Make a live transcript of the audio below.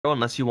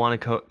unless you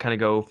want to kind of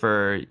go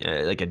for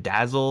like a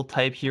dazzle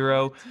type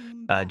hero,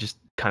 just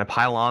kind of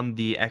pile on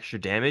the extra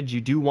damage.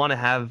 You do want to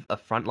have a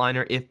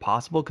frontliner if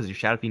possible, because your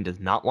Shadow Fiend does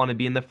not want to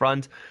be in the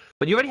front.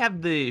 But you already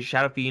have the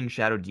Shadow Fiend,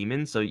 Shadow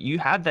Demon, so you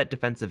have that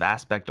defensive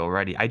aspect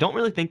already. I don't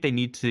really think they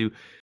need to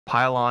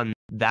pile on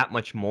that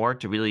much more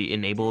to really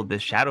enable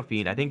this Shadow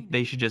Fiend. I think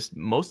they should just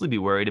mostly be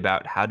worried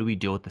about how do we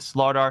deal with the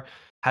Slardar,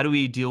 how do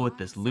we deal with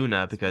this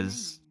Luna,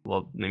 because,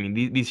 well, I mean,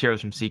 these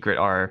heroes from Secret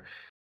are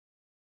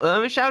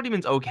Shadow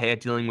Demon's okay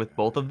at dealing with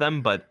both of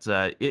them, but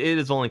it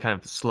is only kind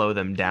of slow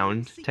them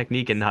down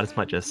technique and not as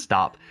much a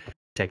stop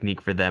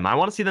technique for them. I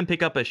want to see them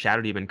pick up a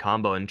Shadow Demon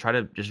combo and try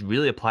to just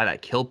really apply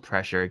that kill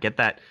pressure, get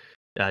that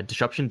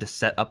disruption to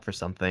set up for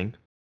something.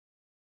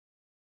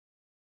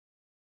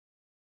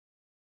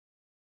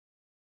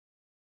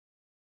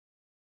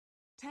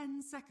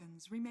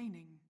 Seconds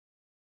remaining.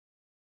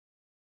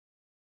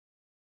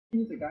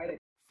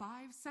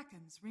 5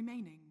 seconds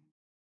remaining.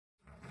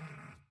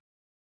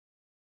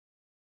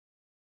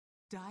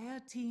 Dire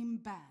team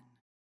ban.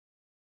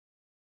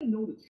 I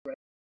know the trend.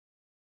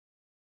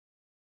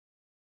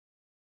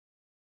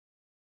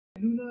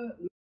 Luna.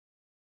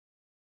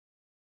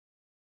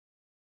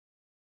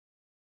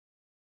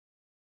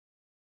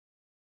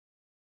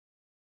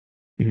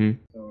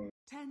 Mm-hmm.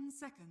 10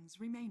 seconds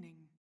remaining.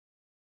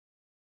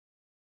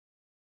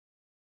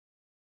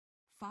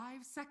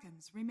 5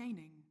 seconds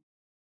remaining.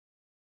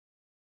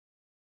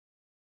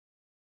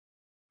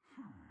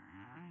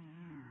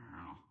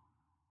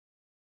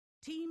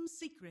 Team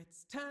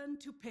Secret's turn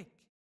to pick.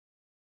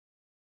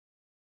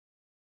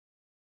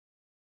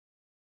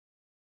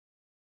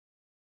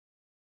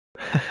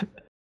 I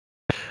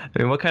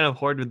mean, what kind of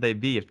horde would they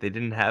be if they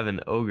didn't have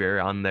an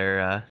ogre on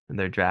their in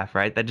their draft,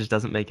 right? That just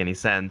doesn't make any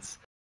sense.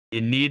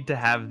 You need to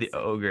have the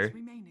ogre.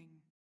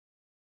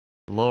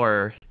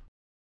 Lore,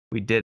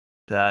 we did.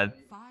 5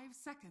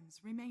 seconds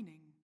remaining.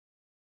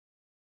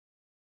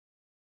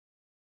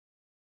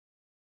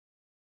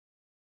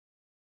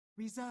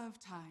 Reserve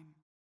time.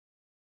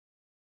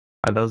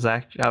 Are those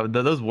actually?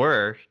 Those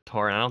were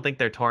torn. I don't think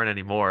they're torn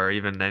anymore, or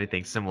even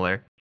anything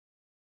similar.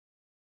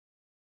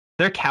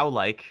 They're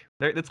cow-like.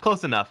 It's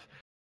close enough.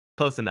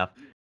 Close enough.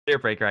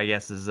 Spearbreaker, I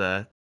guess, is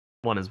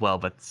one as well.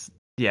 But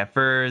yeah,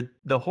 for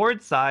the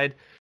Horde side,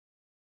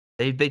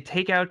 they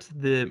take out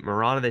the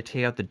Mirana, they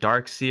take out the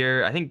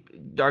Darkseer. I think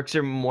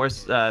Darkseer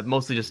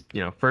mostly just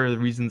for the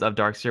reasons of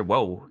Darkseer.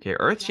 Whoa, okay,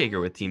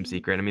 Earthshaker with Team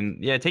Secret. I mean,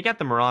 yeah, take out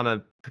the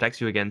Mirana, protects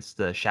you against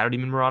the Shadow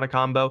Demon Mirana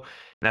combo,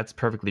 and that's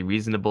perfectly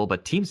reasonable.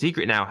 But Team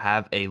Secret now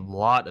have a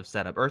lot of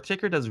setup.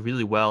 Earthshaker does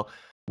really well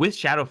with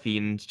Shadow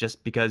Fiend,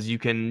 just because you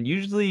can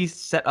usually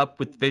set up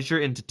with Fissure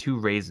into 2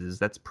 raises.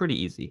 That's pretty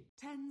easy.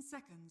 10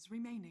 seconds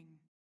remaining.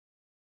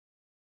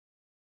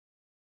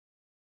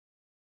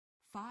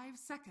 5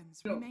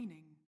 seconds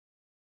remaining.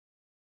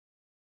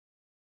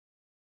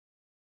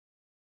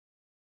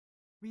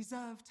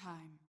 Reserve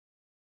time.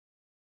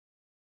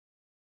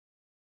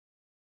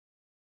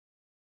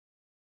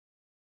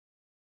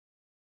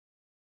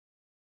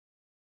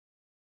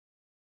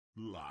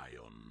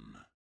 Lion.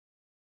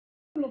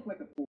 Look like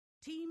a fool.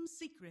 Team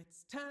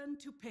Secret's turn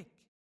to pick.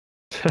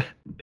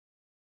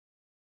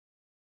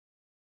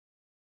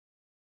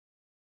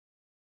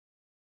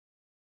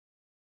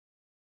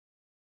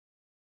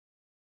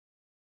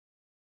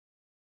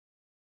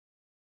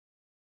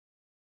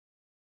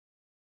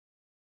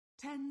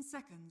 Ten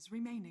seconds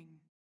remaining.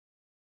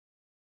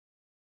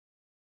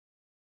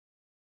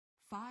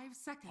 5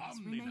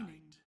 seconds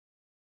remaining.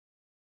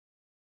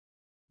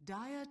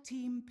 Dire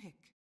team pick.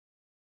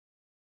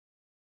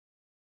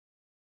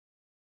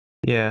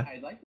 Yeah. I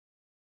like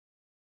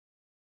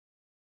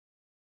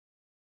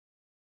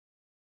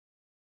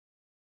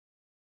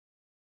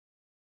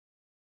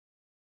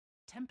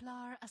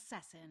Templar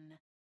Assassin.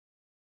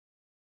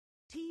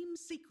 Team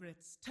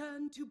Secret's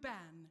turn to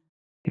ban.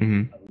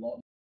 Mm-hmm.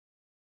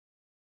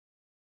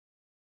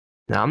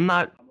 Now, I'm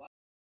not.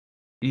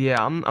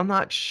 Yeah, I'm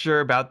not sure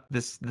about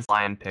this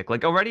Lion pick.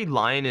 Like, already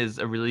Lion is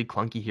a really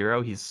clunky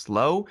hero. He's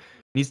slow,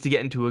 needs to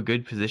get into a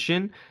good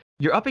position.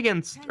 You're up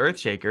against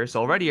Earthshaker, so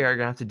already you're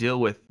gonna have to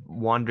deal with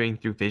wandering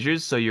through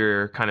fissures. So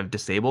your kind of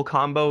disable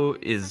combo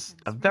is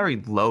a very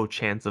low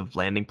chance of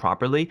landing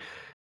properly.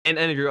 And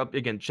if you're up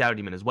against Shadow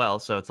Demon as well,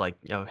 so it's like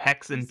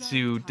Hex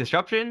into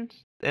Disruption,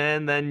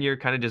 and then you're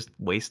kind of just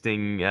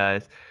wasting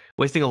a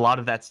lot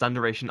of that stun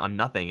duration on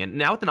nothing. And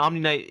now with an Omni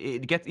Knight,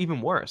 it gets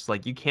even worse.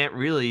 Like, you can't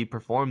really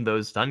perform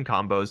those stun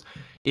combos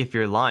if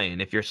you're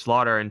Lion. If you're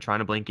Slaughter and trying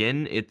to blink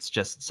in, it's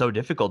just so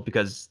difficult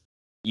because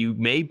you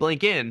may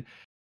blink in,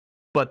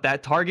 but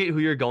that target who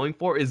you're going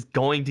for is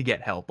going to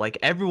get help. Like,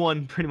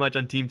 everyone pretty much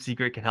on Team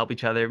Secret can help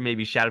each other.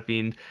 Maybe Shadow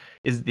Fiend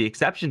is the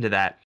exception to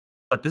that.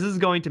 But this is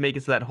going to make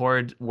it so that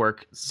Horde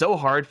work so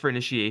hard for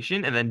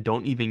initiation and then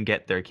don't even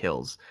get their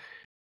kills.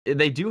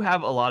 They do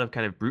have a lot of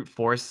kind of brute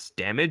force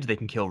damage. They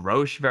can kill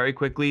Roche very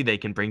quickly. They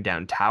can bring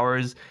down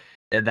towers.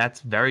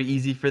 That's very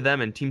easy for them.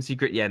 And Team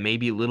Secret, yeah,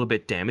 maybe a little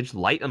bit damage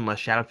light unless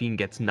Shadow Fiend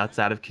gets nuts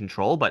out of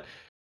control. But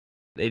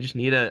they just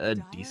need a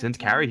decent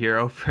carry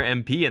hero for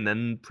MP, and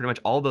then pretty much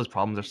all those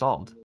problems are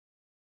solved.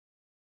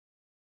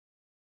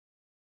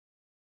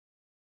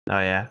 Oh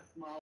yeah.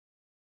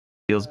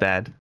 Feels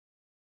bad.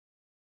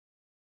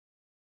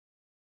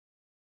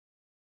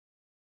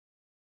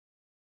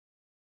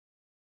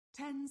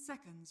 Ten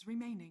seconds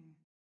remaining.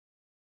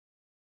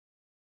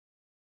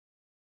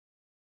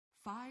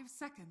 5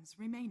 seconds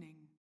remaining.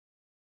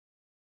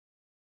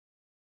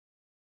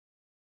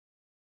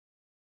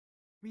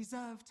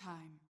 Reserve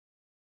time.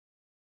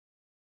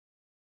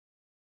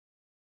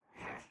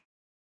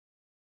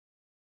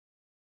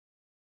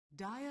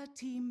 Dire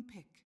team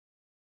pick.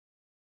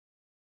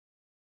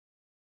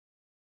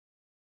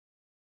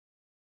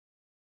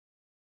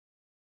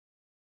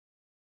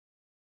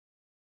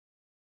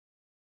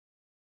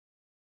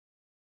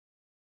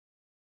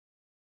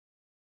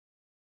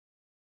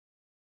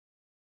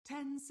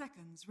 Ten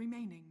seconds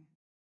remaining.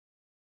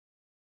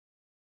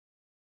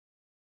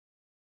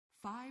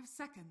 5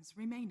 seconds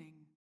remaining.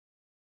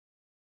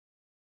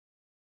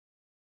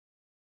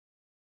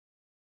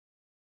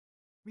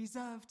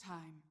 Reserve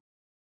time.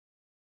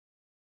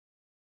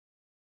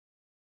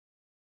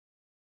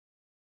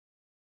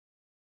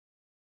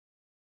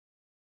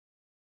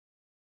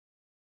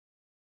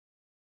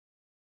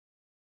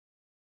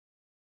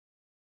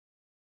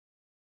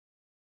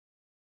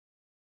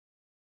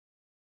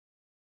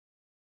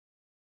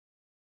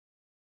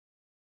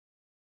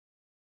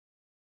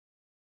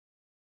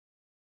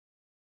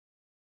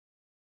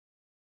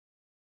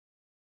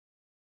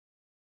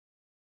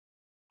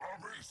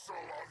 Abyssal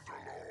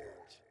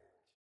Underlord!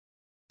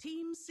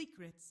 Team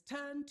Secret's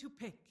turn to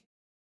pick.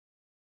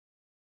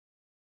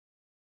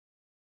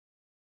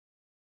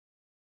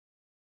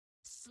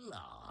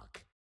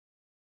 Slark.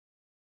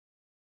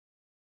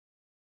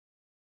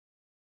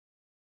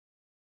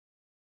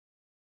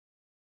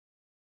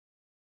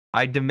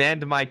 I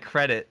demand my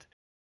credit.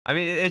 I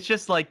mean, it's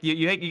just like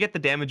you get the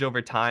damage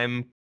over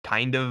time,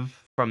 kind of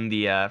from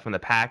the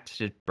pact.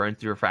 Just burn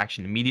through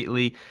refraction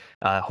immediately.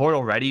 Horde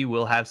already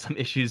will have some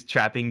issues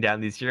trapping down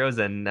these heroes,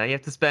 and now you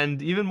have to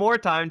spend even more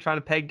time trying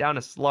to peg down a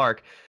Slark.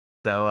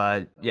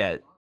 So yeah,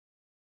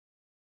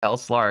 El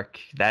Slark.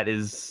 That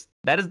is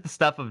the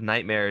stuff of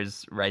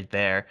nightmares right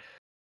there.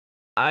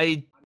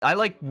 I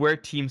like where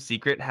Team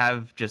Secret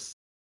have just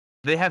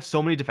they have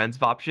so many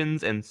defensive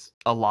options and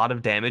a lot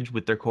of damage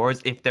with their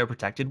cores if they're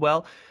protected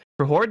well.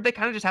 For Horde, they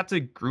kind of just have to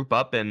group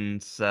up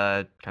and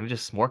kind of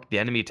just smork the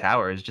enemy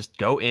towers. Just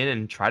go in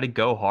and try to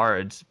go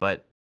hard.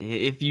 But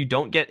if you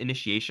don't get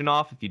initiation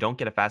off, if you don't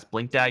get a fast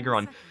blink dagger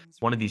on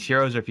one of these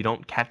heroes, or if you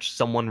don't catch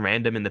someone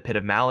random in the pit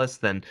of malice,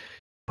 then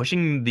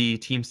pushing the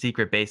Team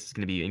Secret base is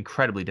going to be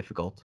incredibly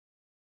difficult.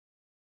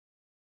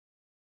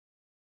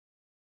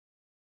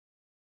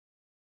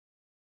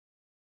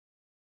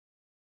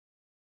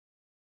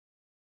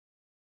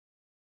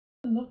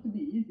 Not to be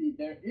easy.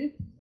 There is.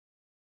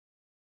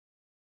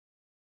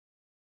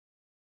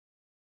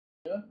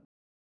 Yeah.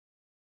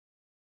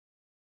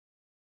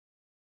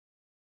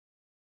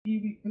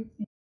 We could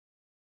see.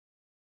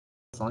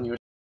 On your.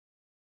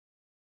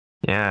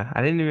 Yeah,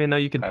 I didn't even know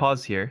you could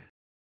pause here.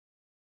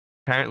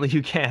 Apparently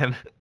you can.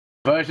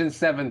 Version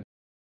 7.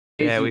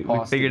 Yeah, we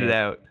figured it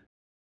out.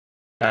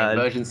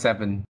 Version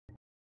 7.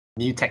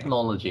 New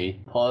technology.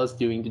 Pause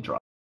during the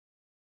drop.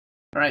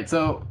 Alright,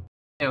 so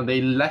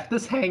they left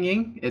us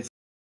hanging. It's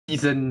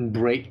season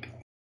break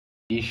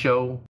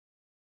show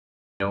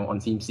on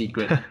Team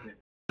Secret.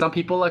 Some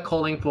people are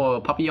calling for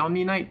Puppey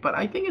Omni Knight, but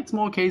I think it's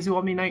more KheZu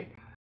Omni Knight.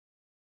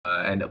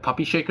 And a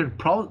Puppey Shaker,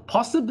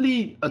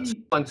 possibly a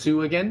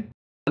 2-on-2 again.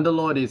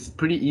 Underlord is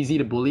pretty easy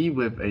to bully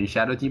with a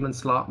Shadow Demon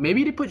slot.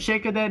 Maybe they put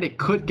Shaker there, they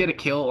could get a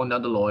kill on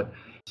Underlord.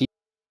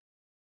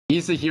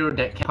 He's a hero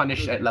that can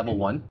punish at level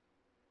 1.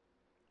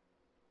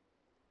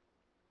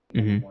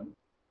 Mm-hmm.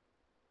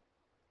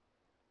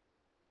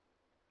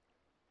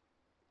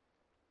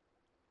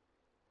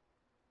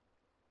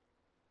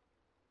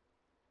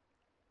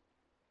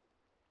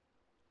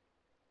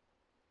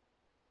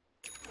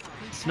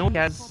 Snow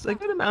has a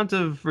good amount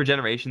of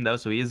regeneration though,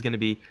 so he is going to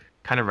be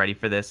kind of ready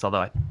for this.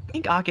 Although I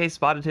think Ake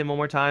spotted him one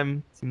more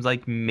time. Seems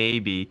like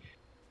maybe,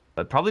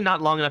 but probably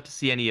not long enough to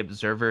see any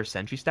observer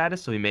sentry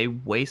status. So he may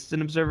waste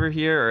an observer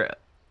here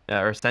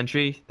or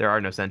sentry. There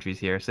are no sentries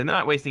here, so they're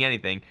not wasting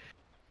anything.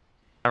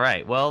 All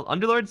right, well,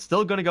 Underlord's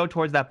still going to go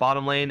towards that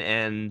bottom lane,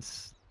 and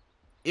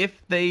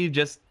if they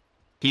just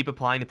keep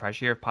applying the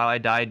pressure here, if Pyle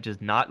died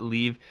does not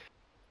leave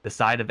the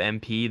side of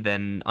MP,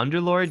 then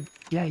Underlord,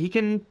 yeah, he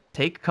can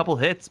take a couple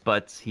hits,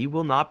 but he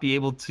will not be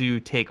able to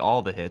take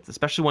all the hits,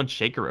 especially once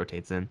Shaker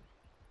rotates in.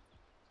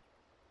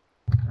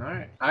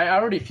 Alright. I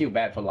already feel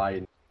bad for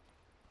Lion.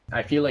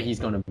 I feel like he's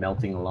gonna be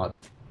melting a lot.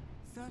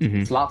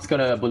 Slot's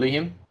gonna bully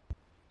him.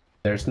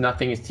 There's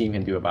nothing his team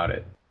can do about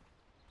it.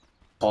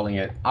 Calling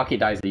it. Aki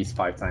dies at least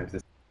 5 times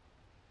this.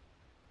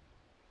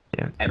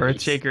 Yeah,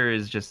 Earthshaker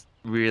is just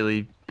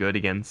really good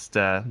against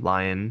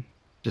Lion.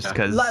 Just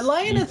because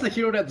Lion is the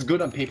hero that's good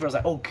on paper. It's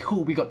like, oh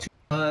cool, we got 2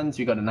 turns,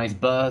 we got a nice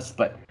burst,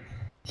 but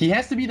he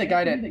has to be the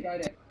guy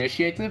that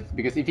initiative,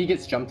 because if he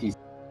gets jumped, he's...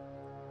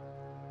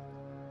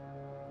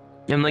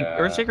 And like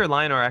Earthshaker and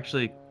Lion are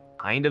actually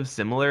kind of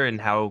similar in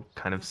how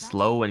kind of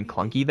slow and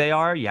clunky they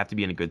are. You have to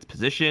be in a good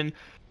position.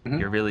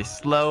 you're really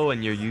slow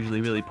and you're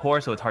usually really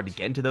poor, so it's hard to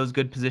get into those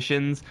good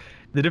positions.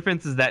 The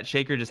difference is that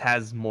Shaker just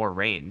has more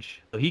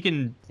range. So he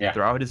can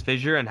throw out his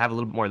fissure and have a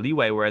little bit more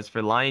leeway, whereas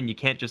for Lion, you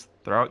can't just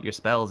throw out your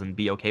spells and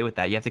be okay with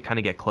that. You have to kind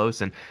of get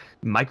close and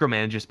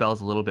micromanage your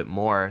spells a little bit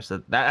more.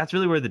 So that's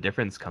really where the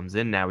difference comes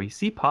in now. We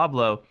see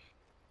Pablo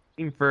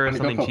looking for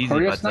something cheesy,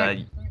 but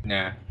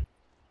nah,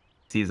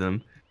 sees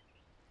him.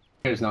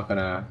 He's not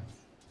gonna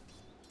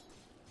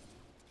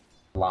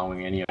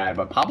allowing any of that,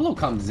 but Pablo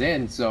comes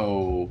in,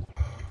 so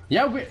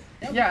yeah,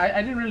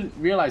 I didn't really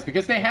realize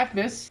because they have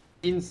this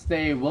means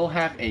they will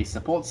have a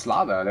support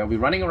Slaughter. They'll be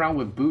running around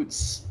with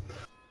boots.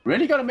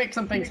 Really gotta make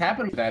some things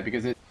happen with that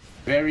because it's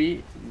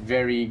very,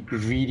 very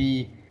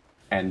greedy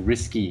and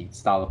risky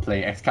style of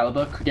play.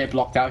 Excalibur could get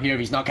blocked out here if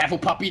he's not careful.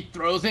 Puppey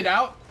throws it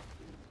out.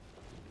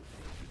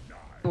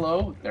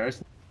 Hello,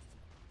 there's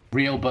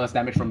real burst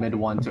damage from mid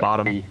one to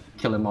bottom.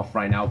 Kill him off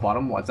right now.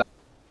 Bottom, what's that?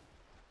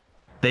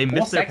 They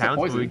missed their pounce,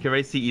 but we can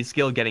already see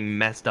E-Skill getting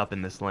messed up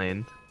in this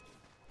lane.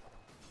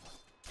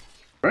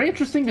 Very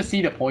interesting to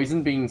see the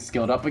poison being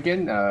skilled up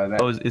again.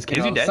 Is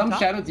KheZu dead? Some top?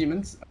 shadow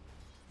demons.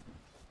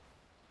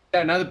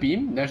 Yeah, another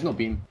beam. There's no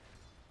beam.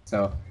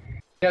 So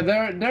yeah,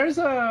 there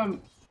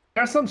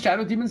are some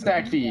shadow demons that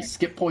actually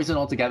skip poison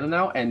altogether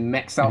now and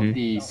max out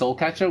the soul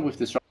catcher with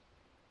the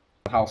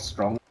how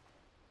strong.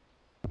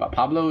 But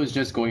Pablo is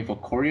just going for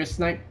courier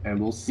snipe, and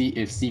we'll see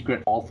if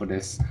Secret fall for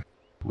this.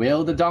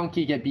 Will the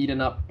donkey get beaten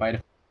up by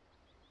the?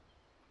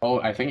 Oh,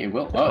 I think it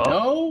will.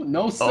 Oh,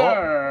 no,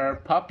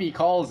 sir. Puppey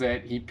calls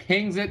it. He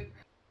pings it.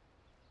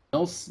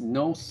 No,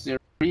 sir,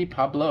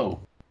 Pablo.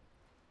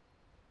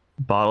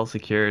 Bottle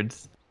secured.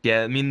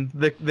 Yeah, I mean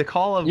the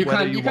call of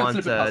whether you want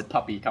slip it past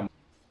Puppey. Come on.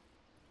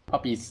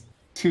 Puppey's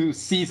too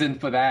seasoned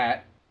for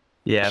that.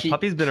 Yeah, Cheap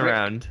Puppey's been trick.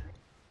 around.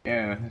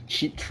 Yeah,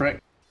 cheap trick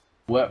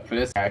work for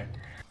this guy.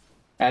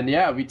 And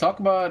yeah, we talk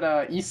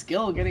about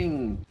E-Skill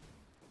getting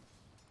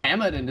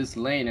hammered in this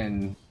lane,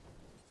 and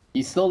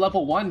he's still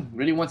level 1.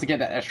 Really wants to get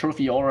that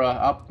trophy aura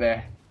up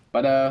there.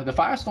 But the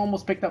Firestorm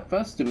was picked up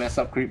first to mess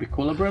up creep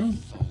equilibrium.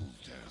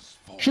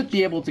 Should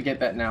be able to get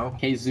that now.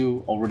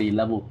 KheZu already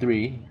level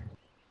 3.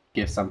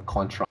 Give some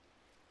contra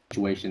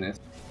situation is.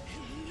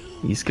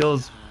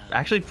 E-Skill's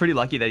actually pretty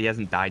lucky that he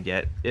hasn't died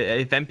yet.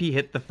 If MP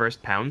hit the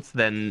first pounce,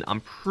 then I'm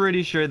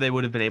pretty sure they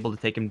would have been able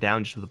to take him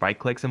down just with right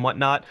clicks and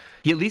whatnot.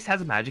 He at least has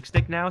a magic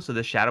stick now, so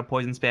the shadow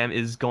poison spam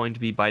is going to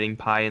be biting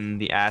Pi in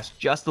the ass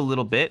just a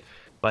little bit.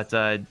 But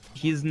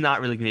he's not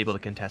really going to be able to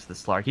contest the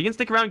Slark. He can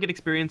stick around and get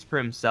experience for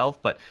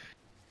himself, but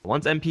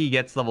once MP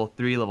gets level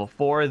 3, level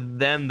 4,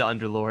 then the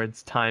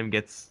Underlord's time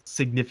gets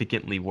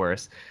significantly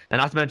worse. And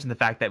not to mention the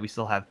fact that we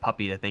still have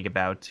Puppey to think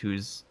about,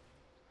 who's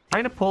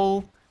trying to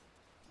pull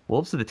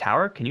Wolves to the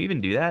tower. Can you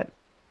even do that?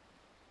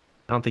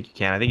 I don't think you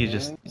can. I think he's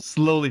just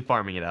slowly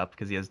farming it up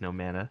because he has no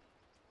mana.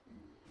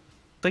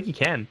 Looks like you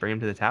can bring him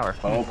to the tower.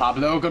 Oh,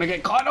 Pablo gonna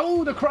get caught.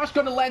 Oh, the crush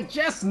gonna land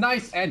just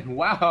nice, and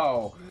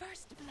wow.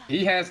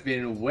 He has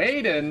been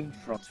waiting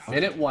from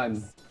minute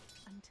 1.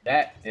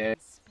 That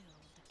is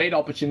a great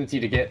opportunity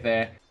to get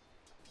there.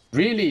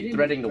 Really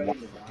threading the wall.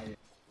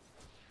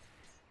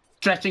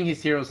 Stretching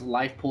his hero's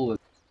life pool.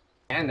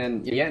 And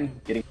then again,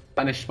 getting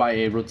punished by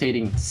a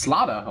rotating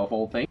Slaughter of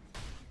all things.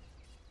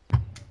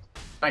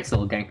 Nice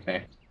little gank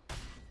there.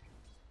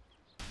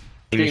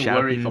 Being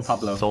worried for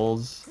Pablo.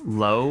 Souls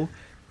low.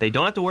 They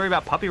don't have to worry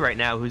about Puppey right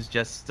now, who's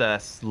just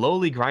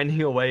slowly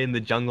grinding away in the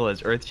jungle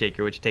as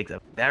Earthshaker, which takes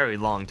a very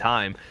long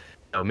time.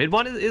 So mid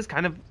one is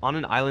kind of on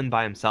an island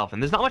by himself,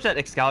 and there's not much that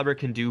Excalibur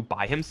can do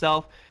by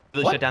himself.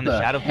 Really shut down the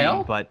Shadow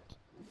Beam, but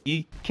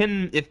he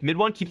can, if mid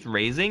one keeps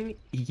raising,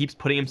 he keeps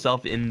putting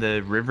himself in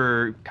the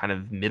river kind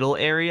of middle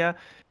area.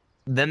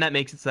 Then that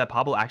makes it so that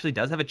Pablo actually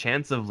does have a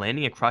chance of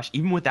landing a crush,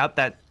 even without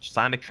that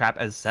Sonic Trap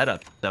as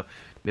setup. So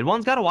mid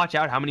one's got to watch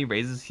out how many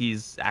raises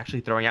he's actually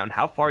throwing out and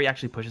how far he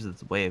actually pushes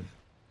its wave.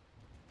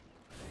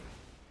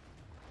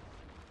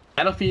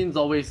 Shadowfiend's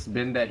always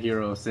been that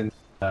hero since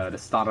the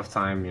start of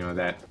time, you know,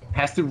 that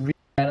has to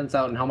balance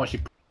out and how much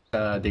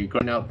they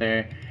grind out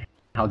there,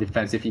 how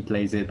defensive he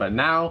plays it. But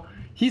now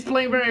he's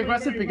playing very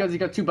aggressive because he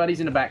got 2 buddies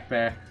in the back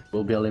there.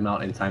 We'll bail him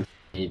out in time.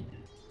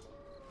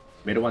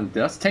 Middle one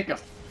does take a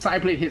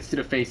side blade hits to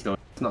the face though.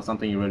 It's not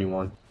something you really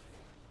want.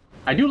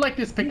 I do like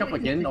this pickup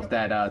again of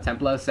that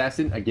Templar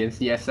Assassin against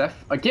the SF.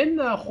 Again,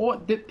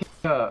 Horde did pick,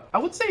 I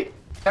would say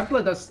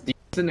Templar does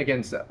decent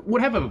against,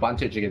 would have an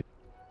advantage against.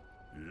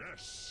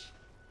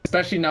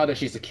 Especially now that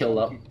she's a kill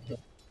up.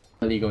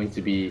 Really going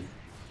to be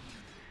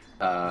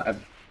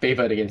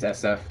favored against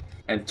SF.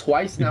 And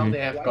twice now they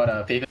have got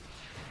a favor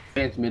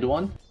against mid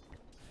one.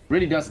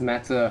 Really does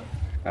matter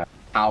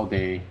how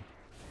they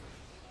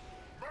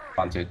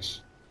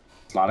advantage.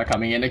 Slaughter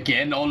coming in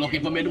again. Oh,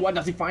 looking for mid one.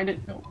 Does he find it?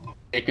 No.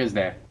 Baker's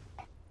there.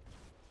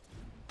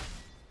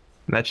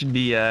 That should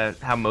be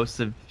how most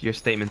of your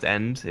statements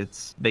end.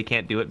 It's they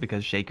can't do it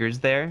because Shaker's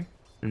there.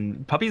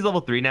 And Puppey's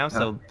level 3 now,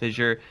 so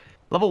Fissure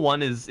level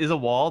 1 is a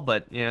wall,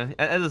 but you know,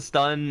 as a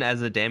stun,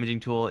 as a damaging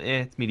tool,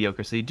 it's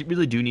mediocre. So you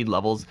really do need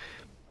levels.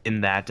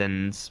 in that,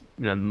 and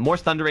more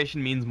stun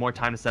duration means more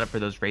time to set up for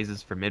those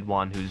raises for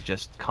Midwan, who's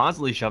just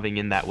constantly shoving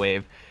in that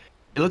wave.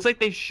 It looks like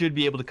they should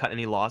be able to cut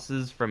any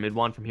losses from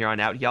Midwan from here on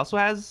out. He also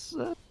has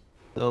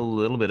a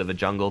little bit of a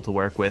jungle to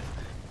work with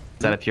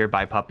set up here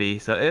by Puppey,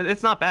 so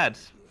it's not bad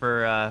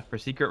for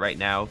Secret right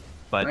now.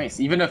 But nice,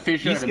 even a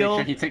fissure to make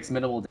sure he takes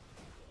minimal.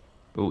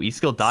 Ooh,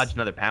 E-skill dodged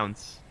another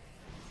pounce.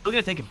 Still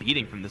gonna take a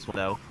beating from this one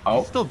though. Oh.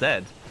 He's still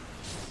dead.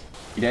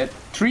 He did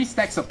 3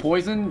 stacks of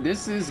poison.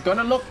 This is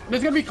gonna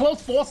be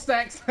close. 4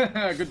 stacks.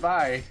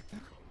 Goodbye.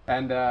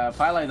 And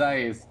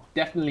Paladai is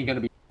definitely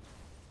gonna be.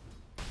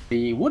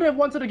 He would have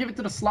wanted to give it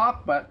to the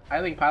slot, but I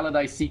think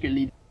Paladai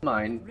secretly didn't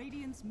mind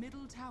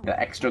the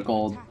extra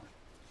gold.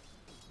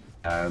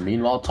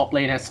 Meanwhile, top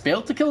lane has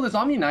failed to kill this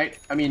Omni Knight.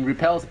 I mean,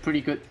 Repel's a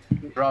pretty good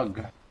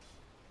drug.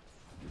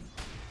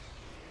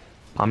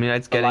 Omni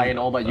Knight's getting.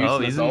 All but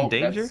useless. He's in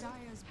danger.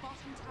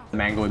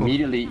 Mango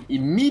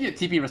immediate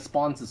TP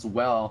response as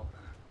well.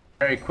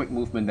 Very quick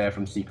movement there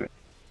from Secret.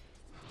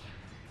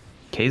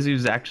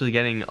 KheZu's actually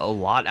getting a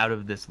lot out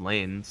of this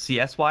lane.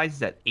 CS wise,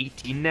 he's at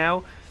 18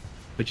 now,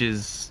 which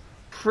is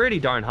pretty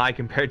darn high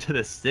compared to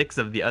the 6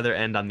 of the other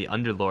end on the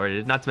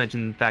Underlord. Not to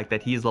mention the fact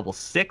that he is level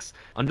 6.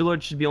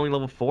 Underlord should be only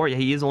level 4. Yeah,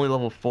 he is only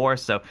level 4.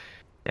 So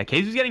yeah,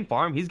 KheZu's getting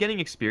farm. He's getting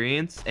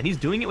experience, and he's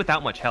doing it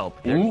without much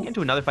help. They're getting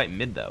into another fight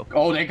mid though.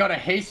 Oh, they got a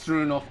haste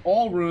rune of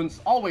all runes.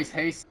 Always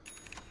haste.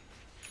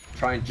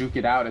 Try and juke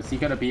it out. Is he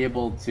gonna be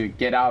able to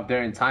get out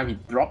there in time? He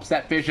drops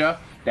that fissure.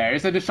 There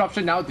is a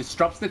disruption now.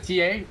 Disrupts the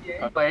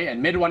TA play,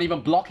 and Midwan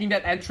even blocking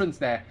that entrance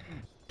there,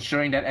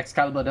 ensuring that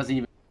Excalibur doesn't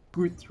even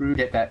scoot through,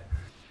 get that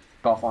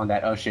off on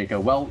that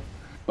Earthshaker. Well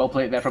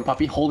played there from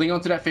Puppey, holding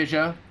onto that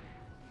fissure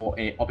for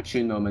a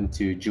opportune moment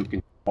to juke into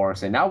the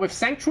forest. And now with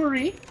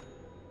Sanctuary,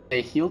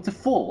 they heal to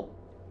full.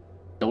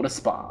 Dota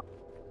Spa.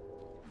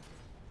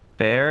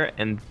 Fair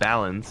and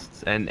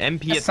balanced, and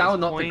MP at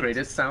sound this not point, the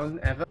greatest sound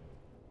ever.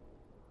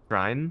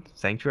 Shrine,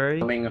 Sanctuary.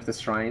 Coming of the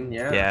shrine,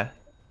 yeah. Yeah,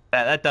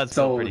 that does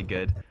feel pretty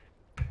good.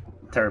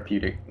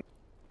 Therapeutic.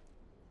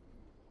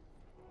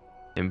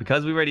 And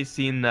because we've already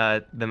seen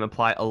them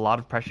apply a lot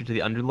of pressure to the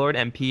Underlord,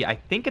 MP, I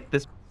think at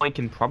this point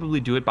can probably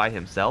do it by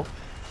himself.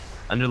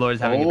 Underlord is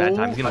having a bad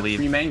time. He's gonna leave.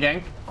 3-man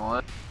gank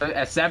on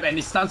SF, and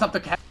he stuns up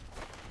the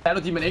Shadow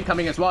Demon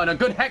incoming as well. And a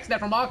good hex there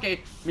from Arcade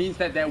means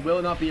that there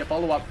will not be a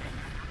follow-up.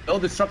 They'll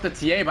disrupt the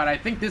TA, but I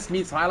think this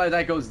means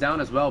Highlight goes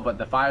down as well. But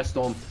the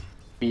Firestorm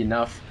be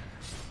enough.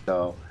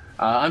 So,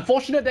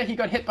 unfortunate that he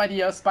got hit by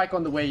the spike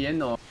on the way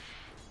in, or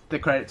the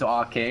credit to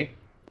RK.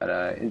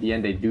 But in the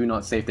end, they do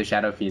not save the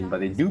Shadow Fiend, but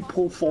they do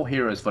pull 4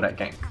 heroes for that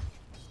gank.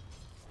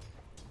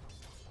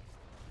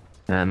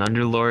 And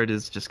Underlord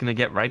is just going to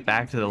get right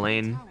back to the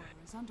lane.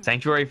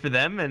 Sanctuary for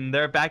them, and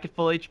they're back at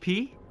full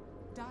HP.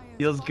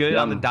 Feels good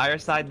on the Dire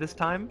side this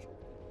time.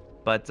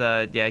 But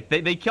yeah,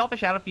 they kill off the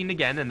Shadow Fiend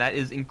again, and that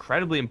is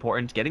incredibly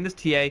important. Getting this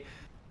TA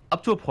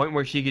up to a point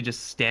where she could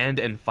just stand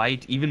and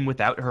fight even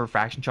without her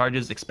fraction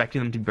charges,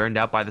 expecting them to be burned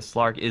out by the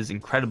Slark is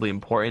incredibly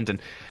important, and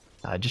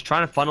just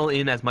trying to funnel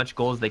in as much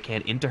gold as they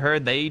can into her.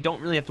 They don't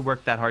really have to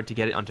work that hard to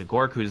get it onto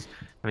Gork, who's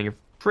having a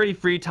pretty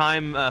free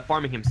time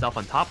farming himself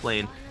on top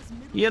lane.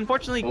 He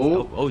unfortunately...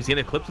 Oh, he's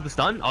getting eclipsed with the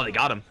stun? Oh, they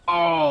got him.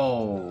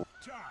 Oh,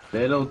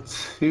 little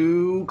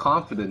too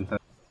confident. I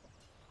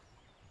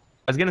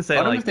was gonna say,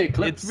 like,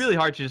 it's really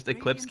hard to just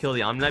eclipse kill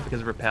the Omni Knight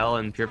because of repel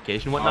and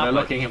purification and whatnot. They're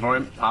looking for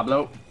him.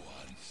 Pablo.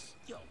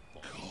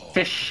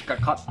 Fish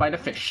got caught by the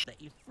fish.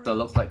 So it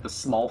looks like the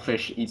small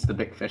fish eats the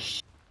big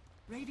fish.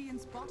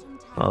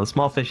 Well, the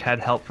small fish had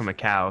help from a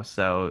cow,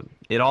 so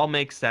it all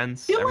makes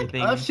sense. I feel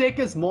Everything. like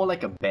Earthshaker's more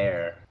like a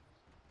bear.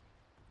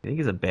 You think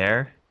he's a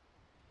bear?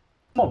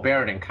 More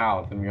bear than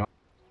cow, to be honest.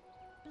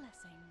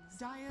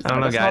 I don't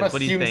know, Let's not guys. What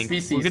do you assume think?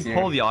 species We could here.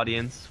 poll the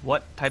audience.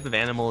 What type of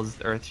animal is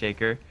the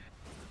Earthshaker?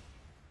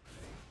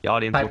 The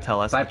audience will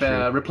tell us.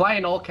 Reply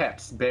in all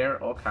caps,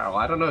 bear or cow.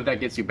 I don't know if that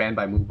gets you banned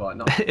by Moobot or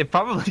not. It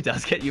probably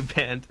does get you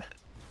banned.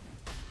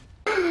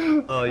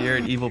 Oh, you're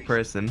an evil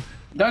person.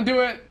 Don't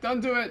do it!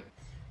 Don't do it!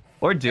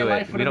 Or do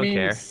it. We don't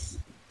care.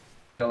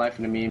 Your life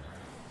in the meme.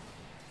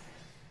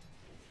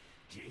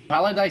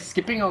 Paladai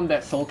skipping on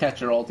that Soul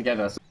Catcher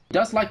altogether. So he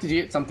does like to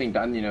get something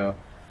done, you know.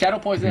 Shadow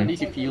Poison, at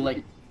least you feel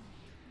like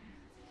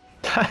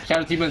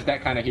Shadow Demon's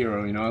that kind of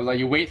hero, you know. Like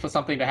you wait for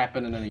something to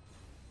happen and then most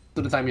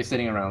of the time you're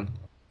sitting around.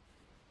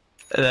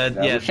 Yeah,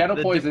 with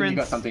Shadow Poison, you got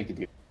difference- something to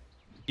do.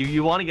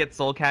 You want to get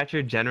Soul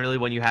Catcher generally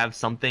when you have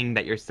something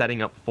that you're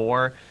setting up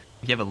for.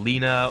 If you have a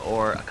Lina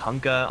or a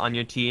Kunkka on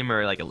your team,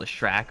 or like a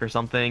Leshrac or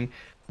something,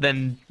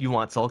 then you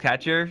want Soul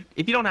Catcher.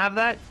 If you don't have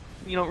that,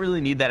 you don't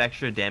really need that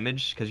extra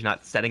damage because you're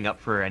not setting up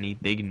for any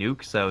big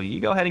nuke. So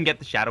you go ahead and get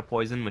the Shadow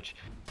Poison, which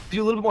gives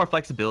you a little bit more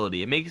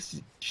flexibility. It makes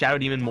Shadow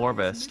Demon more of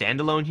a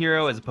standalone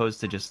hero as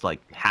opposed to just like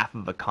half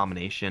of a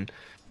combination.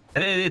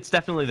 And it's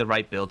definitely the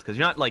right build because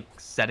you're not like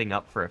setting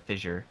up for a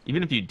fissure.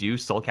 Even if you do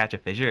Soul Catch a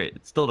fissure,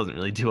 it still doesn't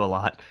really do a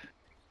lot.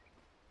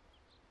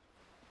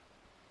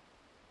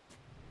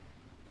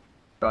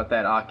 Got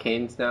that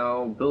Arcanes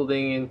now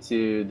building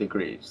into the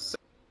Graves.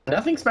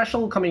 Nothing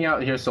special coming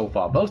out here so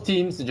far. Both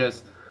teams are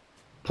just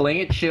playing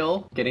it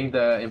chill, getting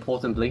the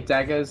important blink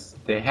daggers.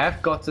 They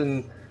have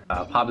gotten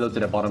Pablo to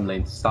the bottom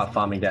lane to start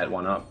farming that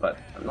one up, but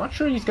I'm not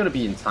sure he's going to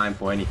be in time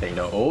for anything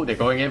though. Oh, they're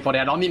going in for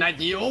that Omni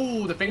Knight.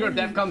 Oh, the Finger of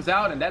Death comes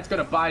out, and that's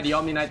going to buy the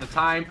Omni Knight the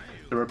time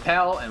to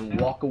repel and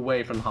walk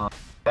away from harm.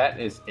 That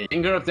is a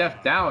Finger of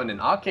Death down, and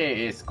RK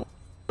is a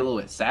little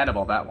bit sad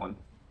about that one.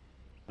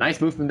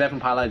 Nice movement there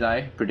from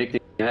Paladai, predicting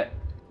that.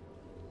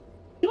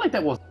 I feel like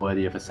that was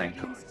worthy of a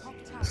Sanctuary.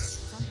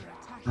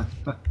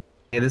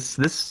 Yeah,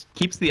 this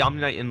keeps the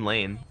Omni Knight in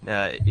lane.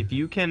 If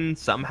you can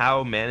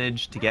somehow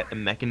manage to get a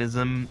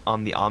mechanism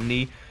on the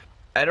Omni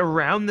at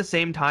around the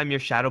same time your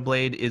Shadow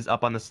Blade is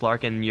up on the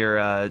Slark and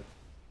your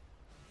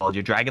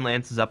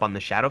Dragonlance is up on the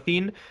Shadow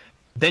Fiend,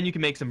 then you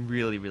can make some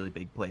really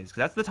big plays. Because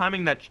that's the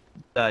timing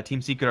that Team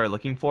Secret are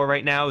looking for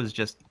right now, is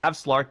just have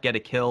Slark get a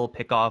kill,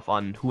 pick off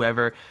on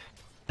whoever,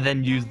 and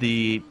then use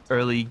the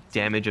early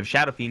damage of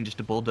Shadow Fiend just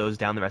to bulldoze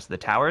down the rest of the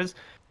towers.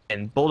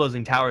 And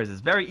bulldozing towers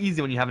is very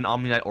easy when you have an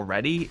Omni Knight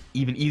already,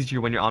 even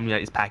easier when your Omni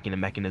Knight is packing a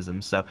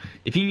mechanism. So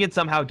if you can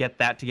somehow get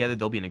that together,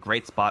 they'll be in a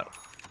great spot.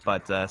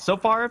 But so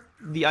far,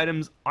 the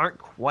items aren't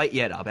quite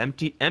yet up.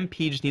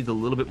 MP just needs a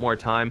little bit more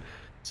time.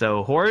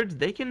 So Horde,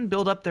 they can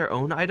build up their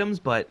own items,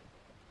 but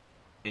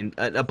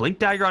a Blink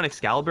Dagger on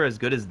Excalibur, as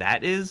good as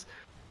that is,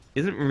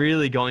 isn't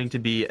really going to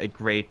be a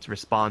great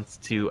response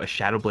to a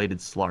Shadow-Bladed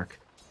Slark.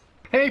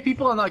 Hey,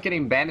 people are not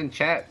getting banned in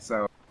chat,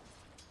 so...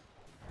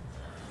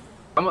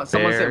 Someone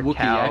said Wookiee.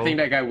 Cow, I think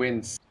that guy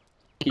wins.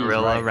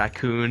 Gorilla, right.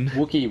 Raccoon.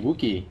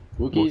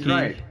 Wookiee's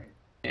right.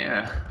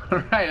 Yeah.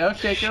 Alright,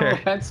 Earthshaker Sure. will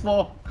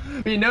henceforth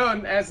be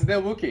known as the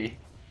Wookiee.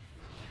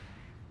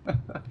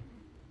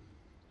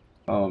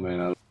 Oh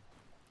man,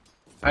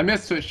 I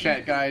miss Twitch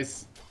chat,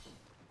 guys.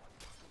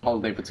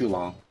 Holiday for too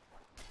long.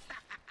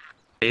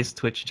 Base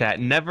Twitch chat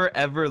never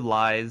ever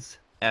lies,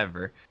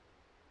 ever.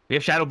 We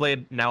have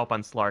Shadowblade now up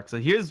on Slark, so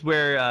here's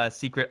where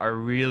Secret are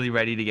really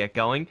ready to get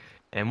going.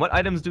 And what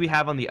items do we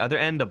have on the other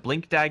end? A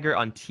Blink Dagger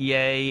on TA,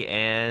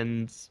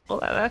 and well,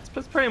 that's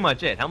pretty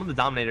much it. Helm of the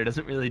Dominator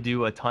doesn't really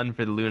do a ton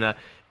for the Luna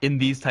in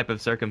these type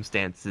of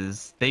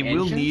circumstances. They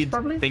will need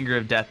probably? Finger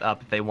of Death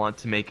up if they want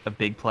to make a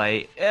big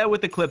play.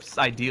 With Eclipse,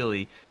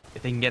 ideally,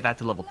 if they can get that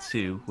to level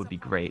 2, would be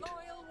great.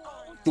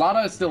 Slaughter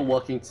is still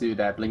working to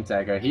that Blink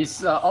Dagger.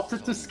 He's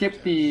opted to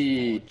skip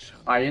the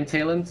Iron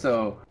Talon,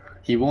 so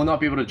he will not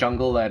be able to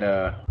jungle at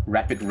a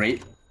rapid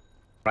rate.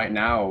 Right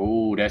now,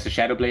 ooh, there's a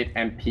Shadowblade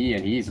MP,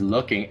 and he's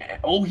looking.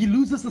 Oh, he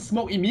loses the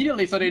smoke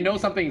immediately, so they know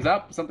something's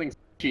up, something's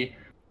fishy.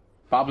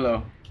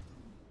 Pablo.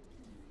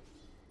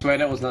 I swear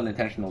that was not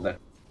intentional. That.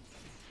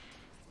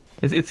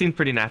 It seemed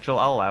pretty natural.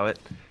 I'll allow it.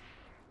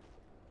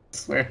 I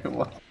swear it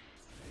was.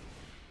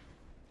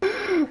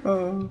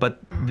 But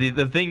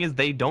the thing is,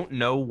 they don't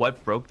know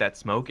what broke that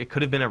smoke. It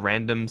could have been a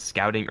random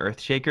scouting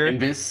Earthshaker,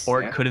 Invis,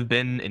 or yeah. it could have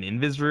been an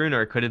Invis rune,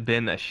 or it could have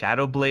been a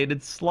Shadow-Bladed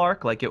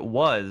Slark, like it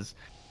was.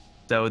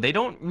 So they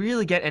don't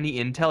really get any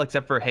intel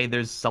except for, hey,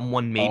 there's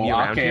someone maybe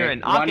around here,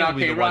 and Ake will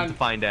be the one to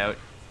find out.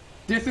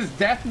 This is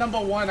death number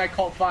 1. I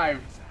called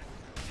 5.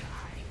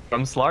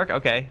 From Slark?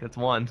 Okay, that's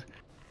 1.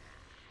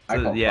 I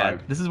So, called yeah,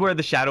 5. this is where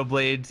the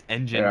Shadowblade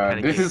engine kind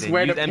of this kicks is in.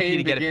 where Use the MP pain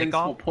to get a begins pick for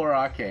off. poor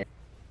Ake.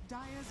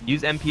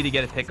 Use MP to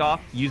get a pick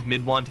off. Use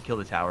mid one to kill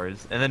the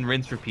towers, and then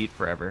rinse repeat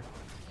forever.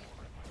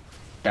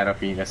 Shadow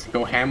Fiend, let's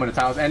go ham on the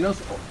towers. And those,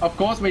 of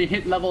course, when you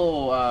hit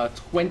level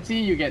 20,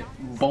 you get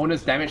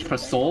bonus damage per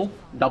soul.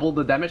 Double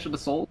the damage of the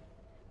soul.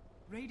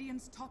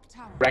 Radiant's top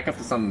tower. Rack up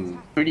to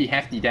some pretty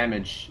hefty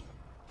damage.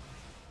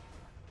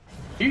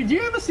 Do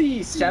you ever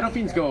see Shadow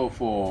Fiends go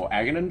for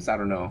Aghanim's? I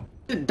don't know.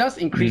 It does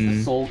increase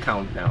the soul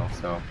count now,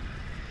 so...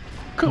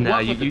 Could No,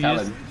 work with the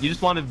talent. you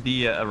just want to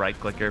be a right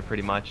clicker,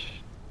 pretty much.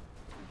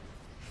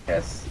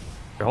 Yes.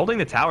 They're holding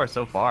the tower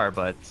so far,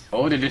 but...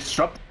 Oh, they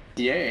disrupt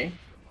TA.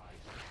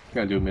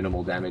 Gonna do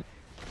minimal damage.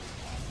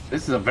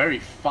 This is a very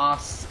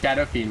fast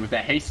Shadow Fiend with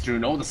that haste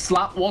rune. Oh, the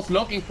Slap was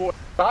looking for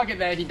a target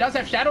there. He does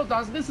have Shadow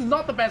Dance. This is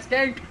not the best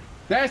gank.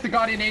 There's the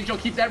Guardian Angel.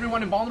 Keeps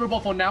everyone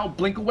invulnerable for now.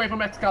 Blink away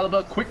from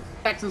Excalibur. Quick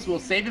Texas will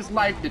save his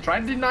life. They're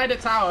trying to deny the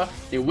tower.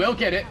 They will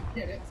get it.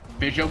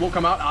 Fissure will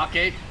come out.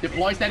 Arcade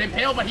deploys that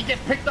Impale, but he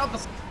gets picked up.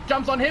 The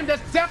jumps on him.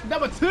 There's death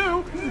number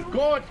 2.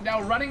 Gorge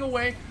now running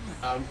away.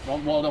 Well,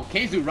 no,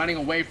 KheZu running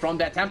away from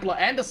that Templar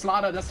and the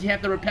Slaughter. Does he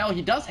have the repel?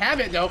 He does have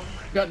it, though.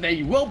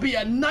 There will be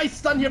a nice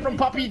stun here from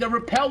Puppey. The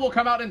repel will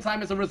come out in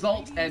time as a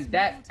result, and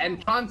that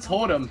Enchant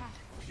Totem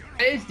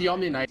saves the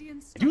Omni Knight.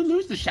 You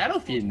lose the Shadow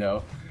Fiend,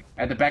 though,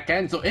 at the back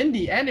end. So in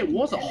the end, it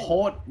was a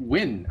Horde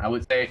win, I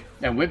would say.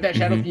 And with that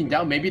Shadow Fiend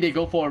down, maybe they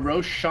go for a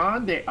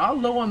Roshan. They are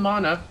low on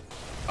mana.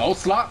 Oh,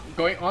 Slot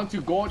going on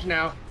to Gorge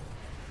now.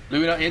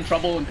 Luna in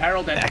trouble and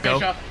peril, then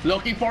Fissure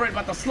looking for it,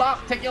 but the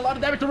Slot taking a lot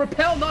of damage. To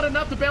repel, not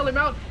enough to bail him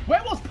out.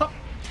 Where was Pup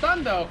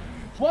stunned though?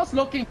 Was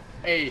looking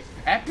a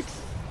epic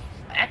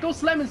Echo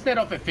Slam instead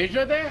of a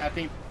Fissure there. I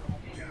think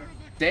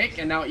Dick,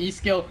 and now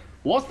E-Skill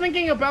was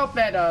thinking about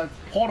that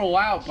portal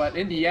out, but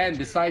in the end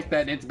decides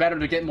that it's better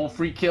to get more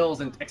free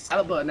kills, and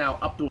Excalibur now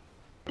up to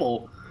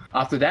triple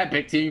after that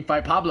big team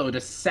fight. Pablo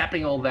just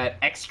sapping all that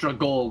extra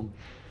gold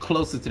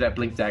closer to that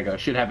Blink Dagger.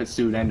 Should have it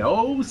soon. And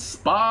oh,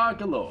 Spa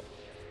galore.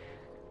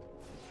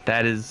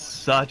 That is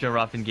such a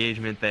rough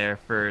engagement there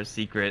for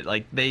Secret.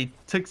 Like, they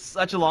took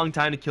such a long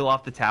time to kill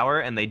off the tower,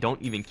 and they don't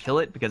even kill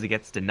it because it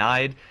gets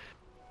denied.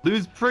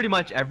 Lose pretty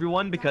much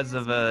everyone because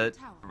of a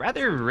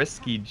rather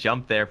risky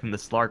jump there from the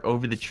Slark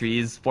over the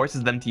trees.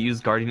 Forces them to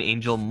use Guardian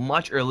Angel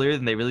much earlier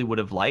than they really would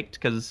have liked,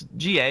 because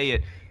GA,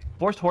 it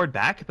forced Horde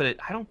back, but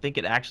I don't think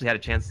it actually had a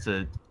chance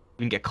to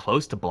even get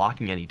close to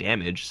blocking any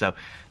damage. So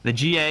the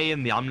GA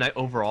and the Omni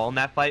overall in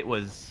that fight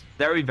was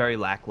very, very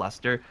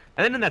lackluster.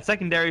 And then in that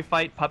secondary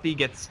fight, Puppey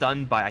gets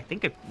stunned by, I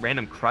think, a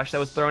random crush that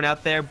was thrown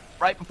out there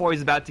right before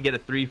he's about to get a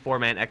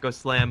 3-4-man Echo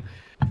Slam.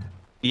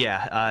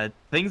 Yeah,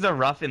 things are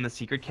rough in the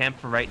Secret camp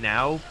for right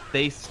now.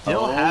 They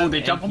still have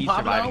they jump on MP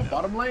Pablo, surviving.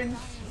 bottom lane.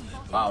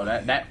 Wow,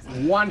 that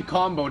one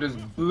combo just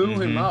blew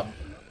him up.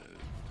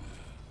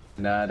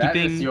 And,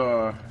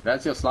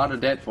 that's your slaughter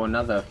dead for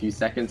another few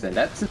seconds, and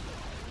that's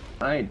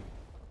fine.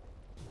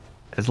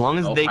 As long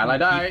as they can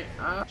die.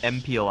 keep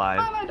MP alive.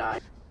 Highlight die.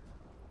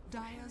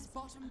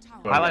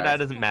 Highlight die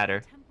doesn't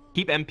matter.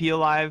 Keep MP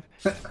alive,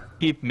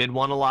 keep mid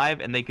one alive,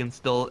 and they can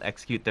still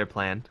execute their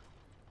plan.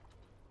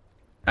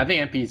 I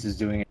think MPs is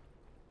doing it.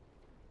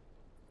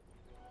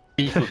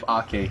 Beef with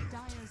RK.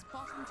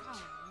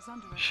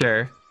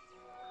 Sure.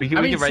 We can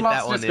write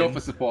that one in. Just go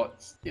for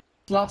support.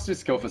 Slots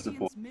just go for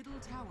support.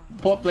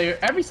 Support player,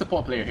 every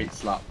support player hates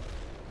slot.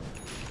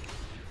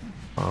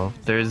 Well,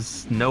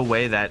 there's no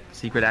way that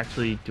Secret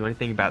actually do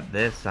anything about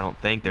this, I don't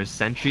think. There's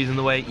sentries in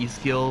the way.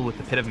 E-skill with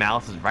the Pit of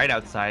Malice is right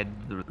outside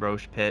the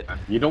Roche pit.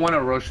 You don't want a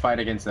Roche fight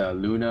against a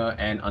Luna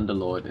and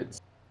Underlord.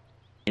 It's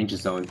danger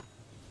zone.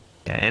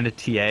 Yeah, and a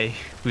TA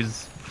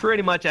who's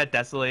pretty much at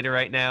Desolator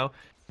right now.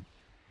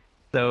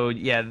 So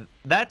yeah,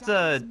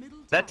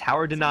 that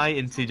tower deny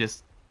into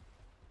just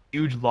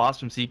huge loss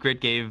from Secret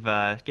gave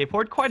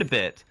Horde quite a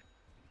bit.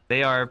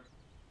 They are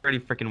pretty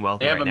freaking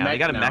wealthy right now. They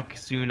got a mech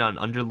soon on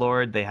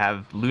Underlord. They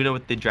have Luna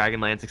with the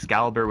Dragonlance,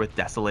 Excalibur with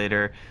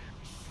Desolator.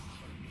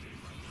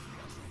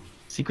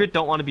 Secret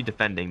don't want to be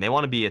defending. They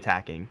want to be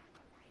attacking.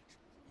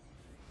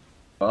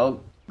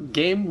 Well,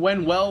 game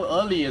went well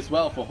early as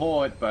well for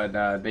Horde,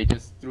 but they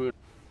just threw it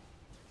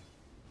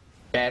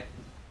back.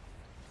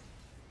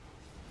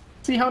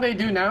 See how they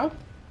do now?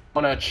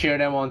 Want to cheer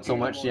them on so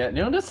much yet?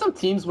 You know, there's some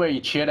teams where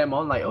you cheer them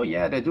on like, oh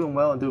yeah, they're doing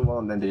well,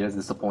 and then they just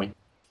disappoint.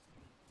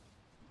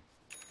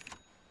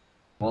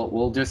 Well,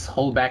 we'll just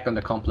hold back on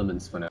the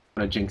compliments for now.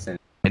 I'm gonna jinx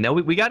it. And now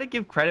we got to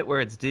give credit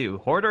where it's due.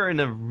 Horde are in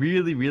a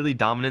really, really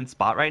dominant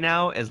spot right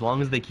now, as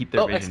long as they keep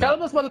their vision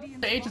Excalibur's about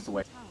to ages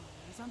away.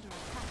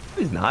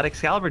 He's not.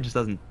 Excalibur just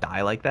doesn't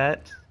die like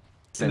that.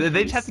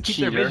 They just have to keep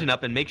their vision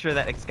up and make sure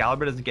that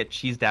Excalibur doesn't get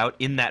cheesed out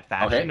in that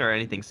fashion or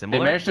anything similar.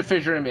 They managed to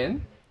fissure him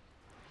in.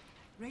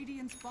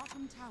 Radiant's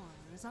bottom tower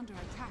is under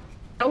attack.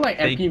 I feel like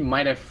MP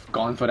might have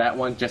gone for that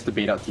one just to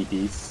bait out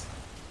TPs.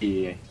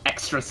 The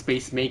extra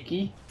space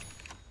makey.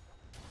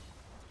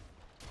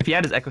 If he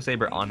had his Echo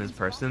Saber on his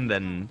person,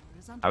 then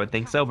I would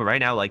think so. But right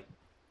now, like,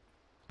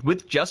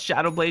 with just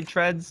Shadowblade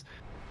treads,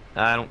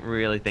 I don't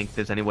really think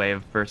there's any way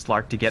for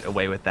Slark to get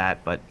away with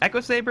that. But Echo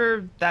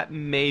Saber, that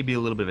may be a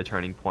little bit of a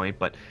turning point.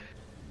 But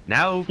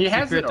now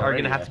Secret are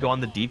going to have to go on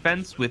the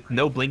defense with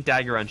no Blink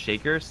Dagger on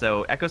Shaker.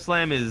 So Echo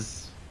Slam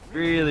is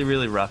really,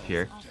 really rough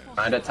here.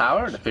 Find a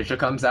tower, the Fissure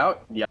comes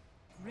out. Yeah.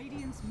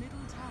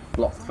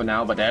 Blocked for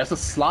now, but there's a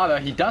Slaughter.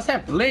 He does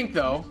have Blink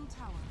though.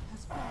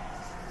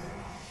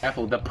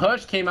 Careful, the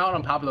Purge came out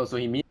on Pablo, so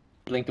he immediately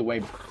blinked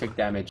away, took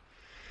damage.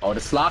 Oh, the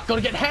Slark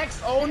gonna get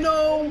hexed! Oh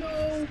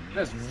no!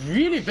 That's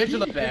really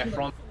vigilant there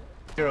from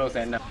heroes,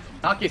 and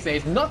Aki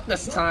says, not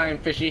this time,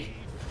 Fishy.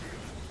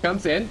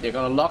 Comes in, they're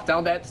gonna lock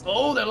down that.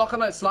 Oh, they're locking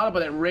that Slaughter, but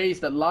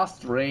that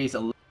last raise a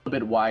little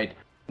bit wide.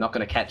 Not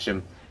gonna catch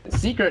him. And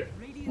Secret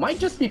might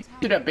just be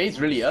to their base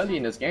really early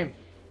in this game.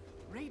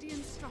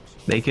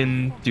 They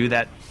can do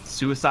that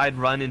suicide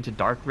run into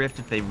Dark Rift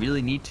if they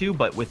really need to,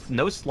 but with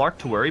no Slark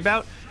to worry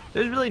about,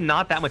 there's really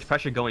not that much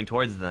pressure going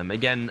towards them.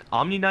 Again,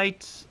 Omni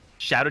Knight,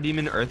 Shadow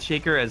Demon,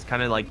 Earthshaker as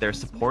kind of like their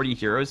supporty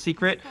hero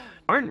Secret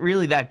aren't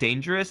really that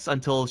dangerous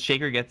until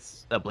Shaker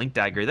gets a Blink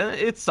Dagger. Then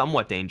it's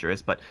somewhat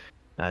dangerous, but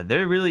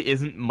there really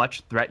isn't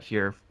much threat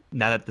here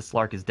now that the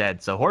Slark is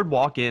dead. So Horde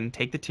walk in,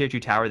 take the tier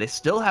 2 tower. They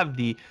still have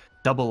the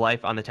double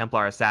life on the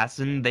Templar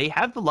Assassin. They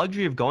have the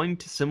luxury of going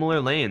to similar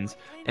lanes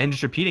and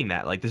just repeating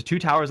that. Like, there's 2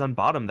 towers on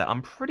bottom that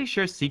I'm pretty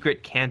sure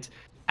Secret can't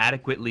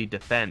adequately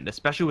defend,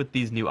 especially with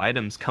these new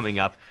items coming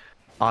up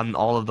on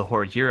all of the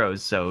Horde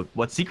heroes. So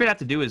what Secret have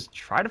to do is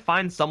try to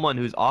find someone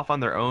who's off on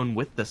their own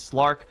with the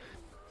Slark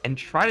and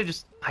try to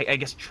just, I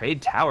guess,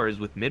 trade towers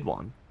with mid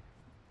one.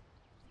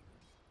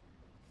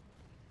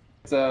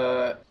 It's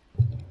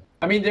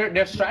I mean,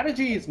 their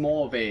strategy is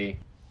more of a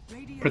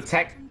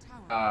protect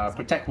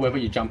whoever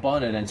you jump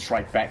on and then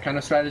strike back kind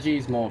of strategy.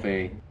 Is more of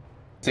a,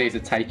 say, it's a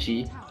Tai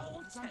Chi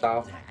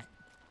style.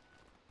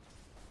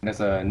 And there's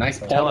a nice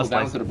portal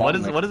down to the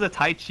bottom. What is a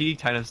Tai Chi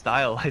kind of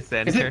style,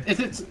 Lysander? Is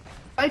it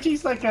Tai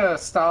Chi's like a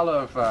style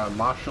of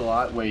martial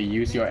art where you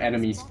use your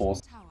enemy's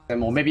force,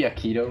 or maybe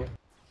Aikido?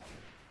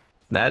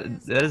 That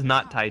is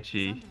not Tai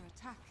Chi.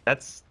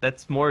 That's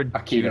more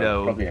Aikido,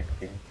 judo. probably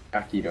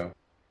Aikido.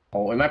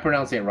 Oh, am I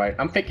pronouncing it right?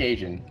 I'm thick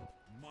Asian.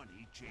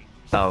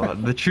 Oh,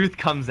 the truth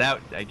comes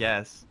out, I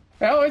guess.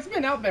 Oh, it's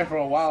been out there for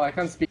a while. I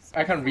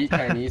can't read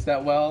Chinese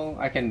that well.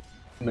 I can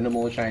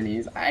minimal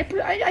Chinese. I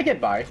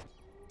get by.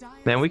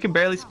 Man, we can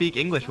barely speak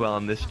English well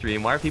on this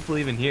stream. Why are people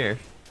even here?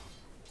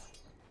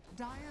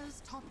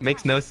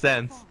 Makes no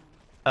sense.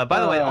 By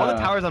the way, all the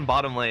towers on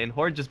bottom lane,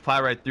 Horde just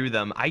plow right through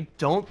them. I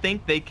don't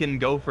think they can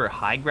go for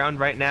high ground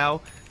right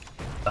now.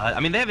 I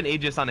mean, they have an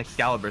Aegis on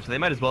Excalibur, so they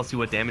might as well see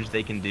what damage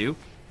they can do.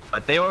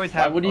 But they always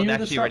have. Oh, they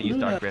actually already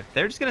used Dark Rift.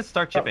 They're just gonna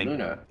start chipping.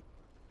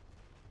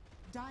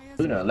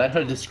 Luna, let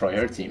her destroy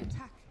her team.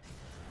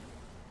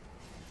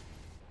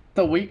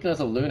 The weakness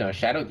of Luna,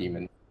 Shadow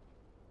Demon.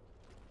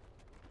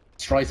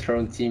 Destroys her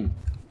own team.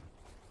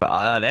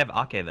 But they have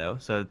Ake though,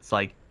 so it's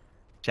like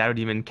Shadow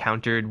Demon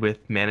countered with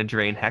Mana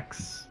Drain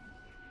Hex.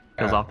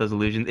 Kills off those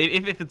illusions.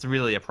 If it's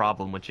really a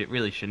problem, which it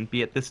really shouldn't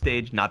be at this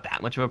stage, not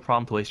that much of a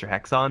problem to waste your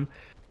Hex on.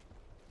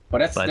 But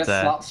that's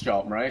Slot's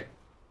job, right?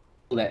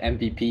 That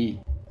MVP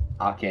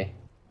Ake.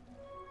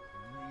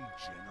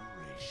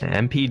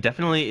 MP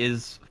definitely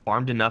is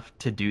farmed enough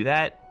to do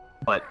that,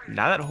 but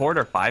now that Horde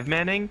are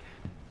 5-manning,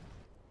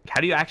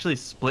 how do you actually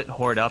split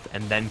Horde up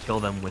and then kill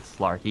them with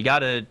Slark? You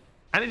gotta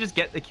kind of just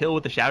get the kill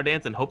with the Shadow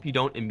Dance and hope you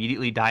don't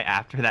immediately die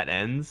after that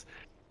ends.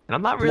 And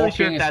I'm not really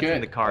sure if that's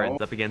in the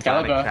cards up against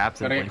Sonic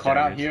Traps and Gonna get caught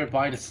out here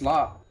by the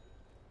Slot.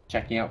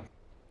 Checking out.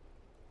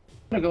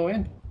 Gonna go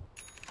in.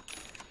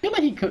 I feel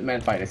like he could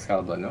man fight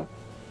Excalibur, no?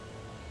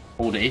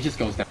 Oh, the Aegis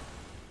goes down.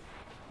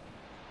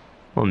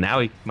 Well, now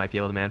he might be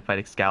able to man fight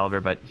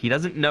Excalibur, but he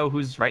doesn't know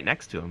who's right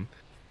next to him.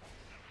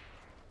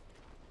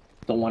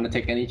 Don't want to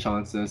take any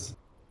chances.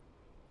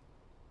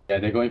 Yeah,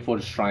 they're going for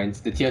the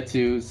shrines, the tier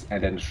 2s,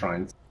 and then the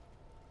shrines.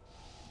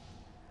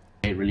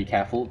 Okay, really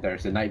careful.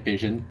 There's a night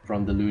vision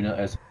from the Luna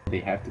as well. They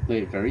have to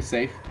play it very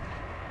safe.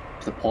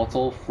 There's a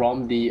portal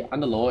from the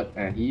Underlord,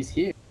 and he's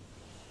here.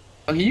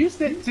 So he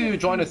used it to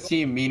join his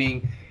team,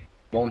 meaning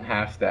won't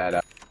have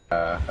that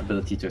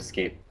ability to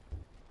escape.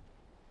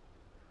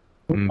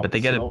 But they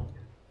get a...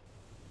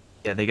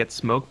 Yeah, they get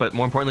smoke, but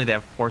more importantly, they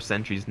have 4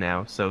 sentries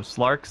now. So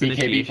Slark's BKB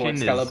initiation for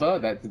Excalibur,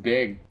 that's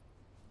big.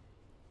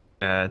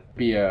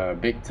 Be a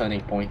big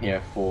turning point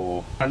here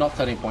for... not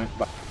turning point,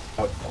 but...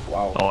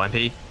 wow. Oh,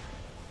 MP.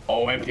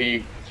 Oh,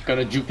 MP.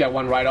 Gonna juke that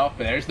one right off,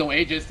 but there's no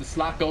Aegis. The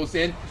Slot goes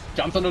in,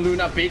 jumps on the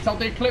Luna, baits out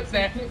the Eclipse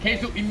there.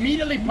 KheZu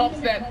immediately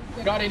pops that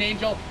Guardian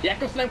Angel. The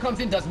Echo Slam comes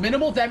in, does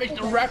minimal damage.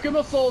 The Requiem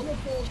of Souls.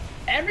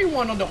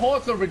 Everyone on the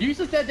Horde, so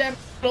reduces their damage,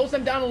 slows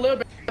them down a little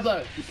bit.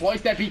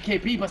 Deploys that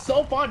BKB, but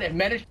so far they've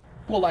managed to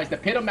equalize. The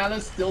Pit of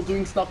Malice still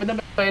doing stuff in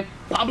the middle.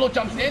 Pablo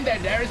jumps in there.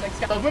 There is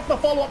Excalibur with the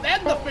follow-up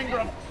and the finger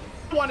of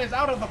one is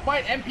out of the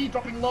fight. MP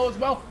dropping low as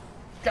well.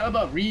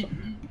 Excalibur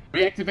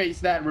reactivates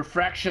that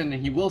refraction,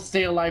 and he will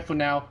stay alive for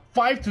now.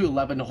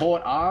 5-11.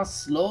 Horde are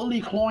slowly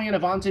clawing an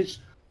advantage.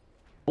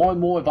 More and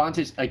more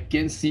advantage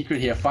against Secret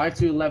here.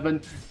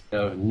 5-11.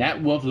 The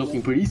net worth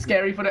looking pretty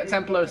scary for that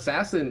Templar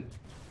Assassin.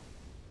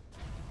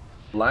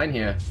 Line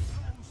here.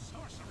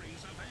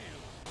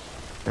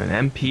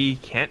 And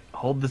MP can't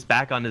hold this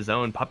back on his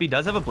own. Puppey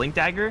does have a Blink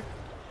Dagger,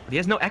 but he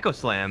has no Echo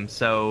Slam,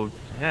 so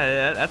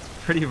yeah, that's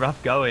pretty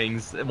rough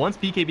goings. Once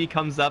BKB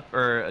comes up,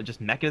 or just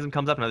Mechanism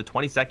comes up, another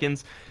 20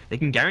 seconds, they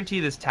can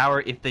guarantee this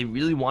tower if they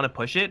really want to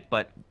push it,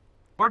 but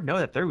Horde know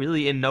that they're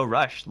really in no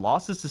rush.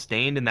 Losses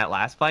sustained in that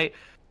last fight,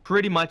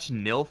 pretty much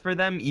nil for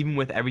them, even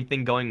with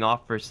everything going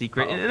off for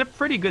Secret, and in a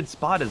pretty good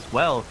spot as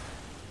well.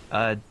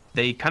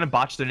 They kind of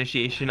botched their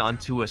initiation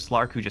onto a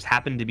Slark who just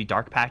happened to be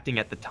Dark Pacting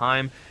at the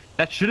time.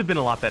 That should have been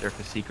a lot better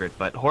for Secret,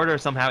 but Horde are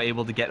somehow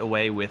able to get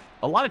away with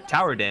a lot of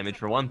tower damage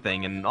for one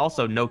thing, and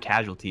also no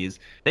casualties.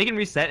 They can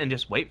reset and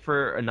just wait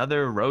for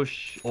another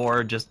Roche,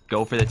 or just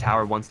go for the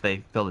tower once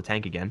they fill the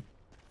tank again.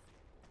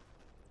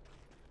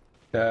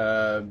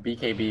 The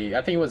BKB,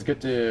 I think it was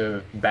good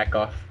to back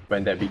off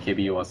when that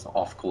BKB was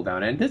off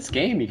cooldown. And this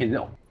game, you can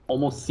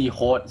almost see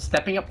Horde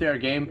stepping up their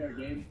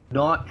game,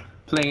 not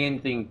playing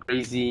anything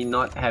crazy,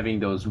 not having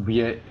those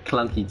weird,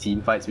 clunky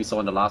team fights we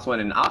saw in the last one.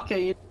 And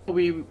Ake,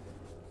 we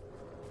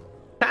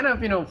kind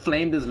of,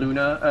 flamed his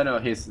Luna,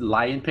 his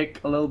Lion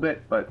pick a little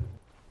bit, but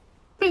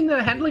been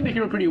handling the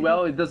hero pretty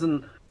well. It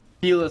doesn't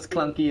feel as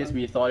clunky as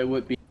we thought it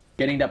would be.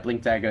 Getting that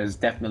Blink Dagger is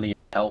definitely a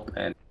help,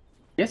 and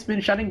it's been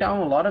shutting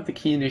down a lot of the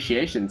key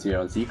initiations here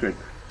on Secret.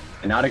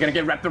 And now they're gonna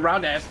get wrapped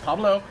around. There's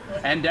Pablo,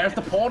 and there's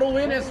the portal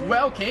in as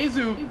well.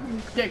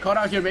 KheZu get caught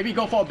out here. Maybe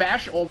go for a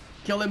bash or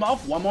kill him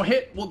off. One more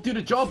hit will do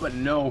the job, but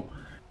no.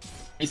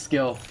 His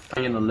skill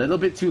coming in a little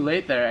bit too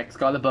late there.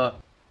 Excalibur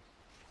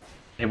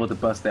able to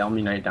bust the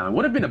Omni Knight down.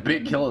 Would have been a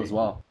big kill as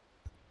well.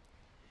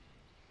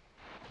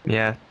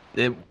 Yeah,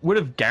 it would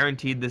have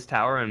guaranteed this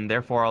tower and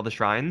therefore all the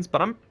shrines,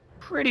 but I'm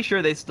pretty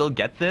sure they still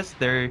get this.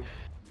 There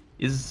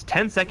is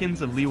 10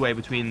 seconds of leeway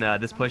between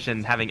this push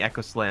and having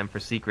Echo Slam for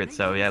Secret,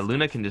 so yeah,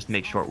 Luna can just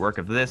make short work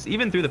of this,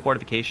 even through the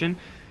fortification.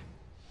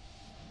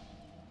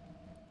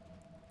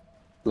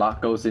 Lock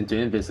goes into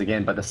Invis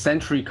again, but the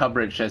sentry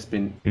coverage has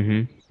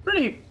been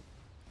pretty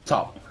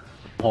top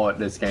Horde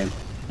this game.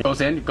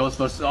 Goes in, goes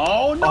for...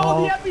 Oh no,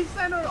 Oh. the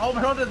epicenter! Oh,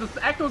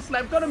 the Echo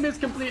Slam gonna miss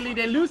completely.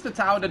 They lose the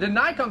tower. The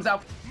deny comes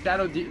out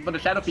for the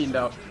Shadow Fiend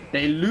though.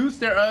 They lose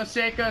their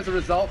Earthshaker as a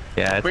result.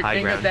 Yeah, it's Quick high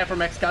fingers ground. there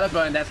from Excalibur,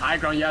 and that's high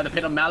ground. Yeah, the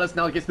Pit of Malice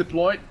now gets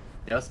deployed.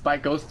 Yeah,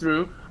 Spike goes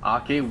through.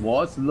 Arcade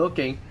was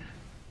looking.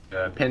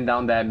 Pin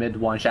down that mid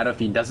one. Shadow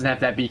Fiend doesn't have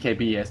that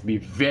BKB. He has to be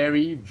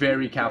very,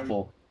 very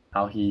careful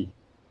how he...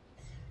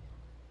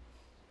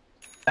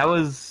 That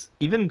was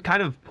even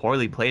kind of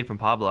poorly played from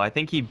Pablo. I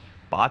think he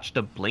botched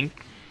a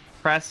blink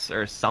press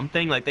or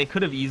something. Like, they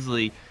could have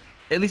easily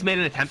at least made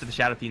an attempt at the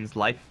Shadow Fiend's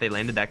life if they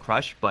landed that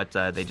crush, but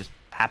they just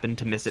happened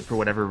to miss it for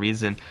whatever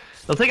reason.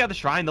 They'll take out the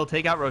Shrine, they'll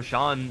take out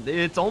Roshan.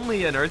 It's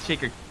only an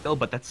Earthshaker still,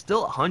 but that's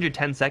still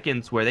 110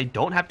 seconds where they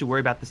don't have to worry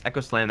about this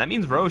Echo Slam. That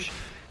means Roche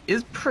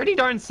is pretty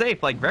darn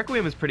safe. Like,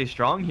 Requiem is pretty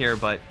strong here,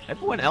 but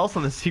everyone else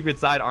on the secret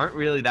side aren't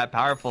really that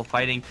powerful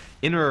fighting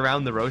in or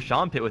around the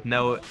Roshan pit with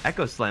no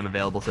Echo Slam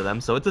available to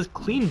them. So it's a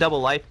clean double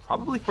life,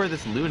 probably for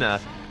this Luna.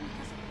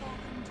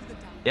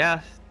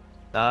 Yeah,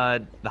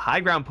 the high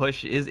ground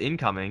push is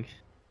incoming.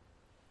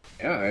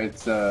 Yeah,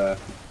 it's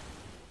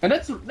and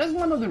that's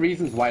one of the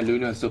reasons why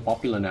Luna is so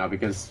popular now,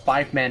 because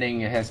 5-manning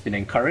has been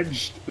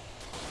encouraged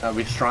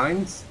with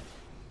shrines,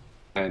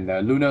 and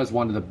Luna is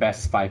one of the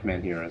best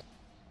 5-man heroes.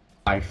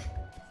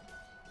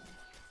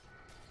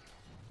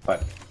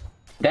 But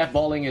death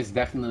balling is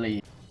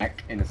definitely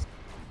back in a...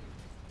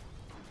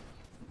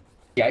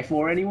 TI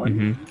for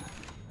anyone?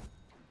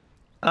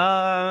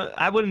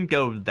 I wouldn't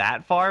go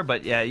that far,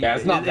 but yeah,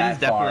 it's not that it is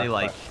definitely far,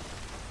 like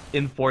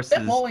enforces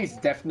Death balling is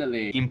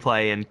definitely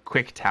gameplay and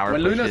quick tower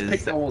when pushes. Luna's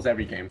picked almost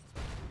every game.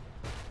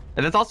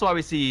 And that's also why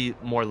we see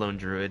more Lone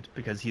Druid,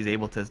 because he's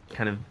able to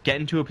kind of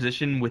get into a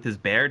position with his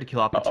bear to kill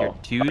off the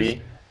tier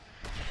 2s.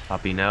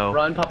 Puppey, no.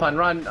 Run, Papan,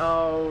 run!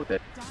 Oh,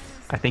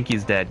 I think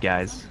he's dead,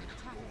 guys.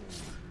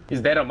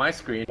 he's dead on my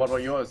screen. What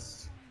about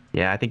yours?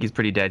 Yeah, I think he's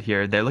pretty dead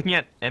here. They're looking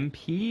at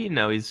MP.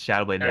 No, he's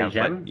Shadowbladed out.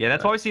 But yeah,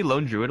 that's why we see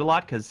Lone Druid a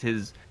lot, because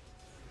his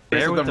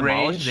bear with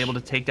Demolish is able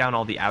to take down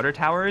all the outer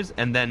towers,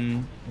 and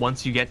then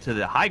once you get to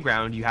the high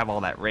ground, you have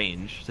all that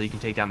range, so you can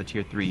take down the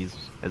tier 3s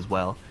as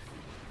well.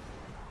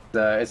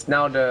 It's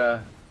now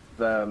the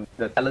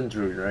talent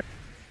druid, right?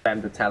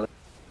 Spam the talent.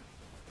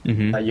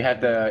 You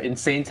have the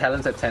insane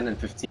talents at 10 and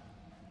 15.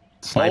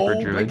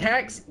 Sniper druid. The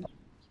Cax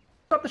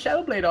got the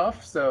Shadow Blade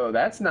off, so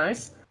that's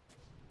nice.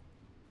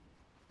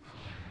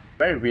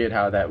 Very weird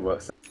how that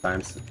works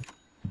sometimes.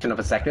 Of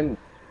a second.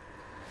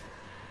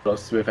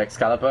 Close with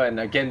Excalibur, and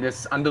again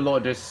this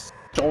Underlord just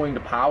showing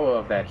the power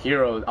of that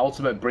hero.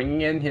 Ultimate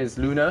bringing in his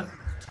Luna.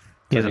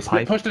 He has a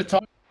pipe. Push the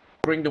top,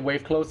 bring the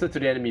wave closer to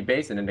the enemy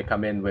base, and then they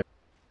come in with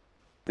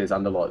this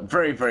Underlord.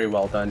 Very, very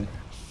well done.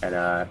 And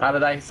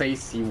Paradise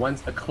says he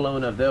wants a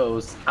clone of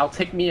those. I'll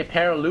take me a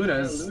pair of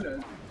Lunas.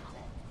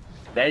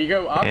 There you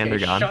go. Okay, And they're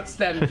gone. shuts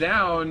them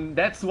down.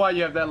 That's why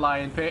you have that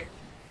Lion pick.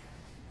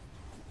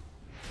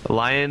 The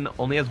Lion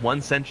only has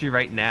 1 sentry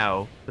right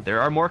now, but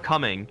there are more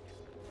coming.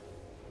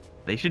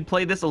 They should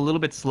play this a little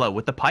bit slow.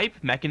 With the pipe,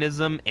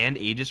 mechanism, and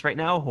Aegis right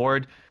now,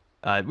 Horde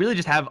really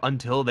just have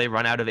until they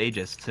run out of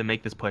Aegis to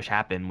make this push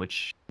happen,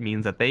 which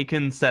means that they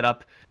can set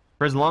up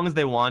for as long as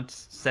they want,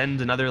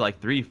 send another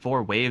like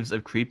 3-4 waves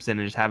of creeps in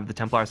and just have the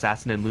Templar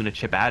Assassin and Luna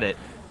chip at it.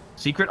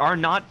 Secret are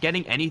not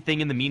getting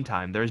anything in the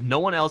meantime. There's no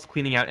one else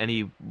cleaning out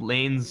any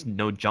lanes,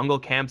 no jungle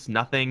camps,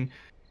 nothing.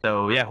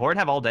 So yeah, Horde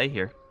have all day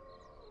here.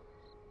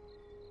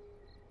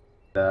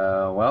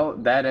 Well,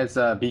 that is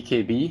a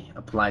BKB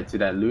applied to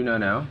that Luna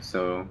now,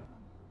 so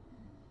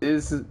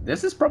this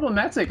is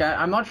problematic.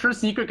 I'm not sure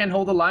Secret can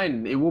hold the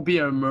line. It will be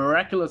a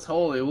miraculous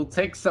hold. It will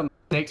take some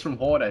takes from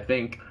Horde, I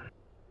think.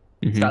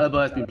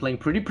 Excalibur has been playing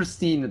pretty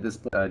pristine at this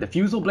point. The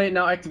Fusel Blade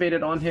now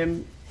activated on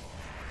him,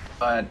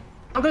 but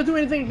not gonna do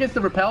anything against the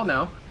Repel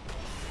now.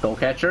 Soul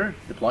Catcher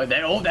deployed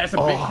there. Oh, that's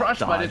a big crush,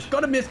 dodge. but it's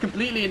gonna miss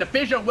completely, and the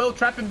Fissure will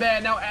trap him there.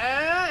 Now,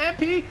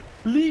 MP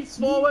leaps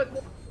forward.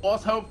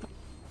 Was hope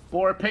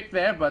for a pick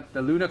there, but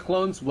the Luna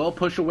clones will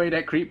push away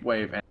that creep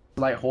wave, and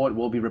Light Horde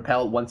will be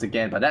repelled once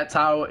again. But that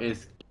tower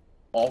is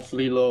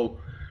awfully low.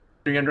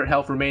 300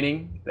 health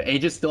remaining. The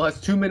Aegis still has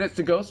 2 minutes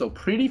to go, so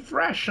pretty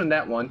fresh on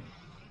that one.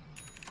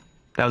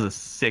 That was a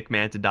sick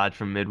Manta dodge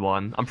from mid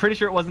one. I'm pretty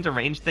sure it wasn't a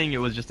range thing, it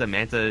was just a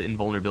Manta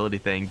invulnerability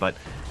thing, but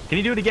can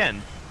he do it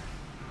again?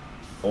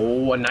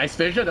 Oh, a nice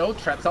Fissure though,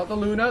 traps out the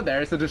Luna,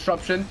 there's the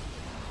disruption.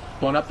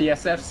 Blown up the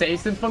SF,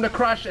 saves him from the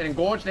crush, and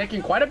Gorge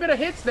taking quite a bit of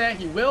hits there.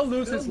 He will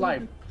lose his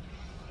life.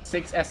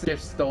 6 SF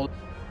stole,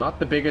 not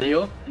the bigger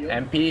deal.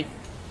 MP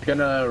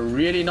gonna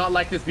really not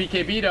like this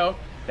BKB though.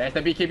 There's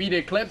the BKB, the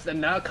Eclipse,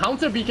 and now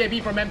counter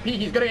BKB from MP.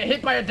 He's gonna get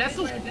hit by a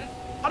Dessel.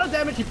 A lot of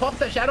damage, he pops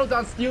that Shadow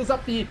down, steals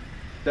up the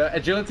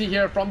agility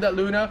here from that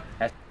Luna.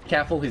 Has to be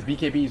careful, his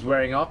BKB is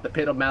wearing off. The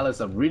Pit of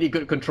Malice, a really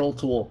good control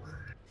tool.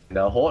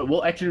 The Horde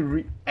will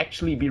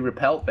actually be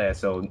repelled there,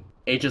 so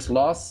Aegis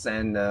lost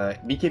and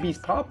BKB's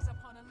pop.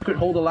 Could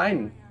hold the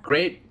line.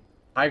 Great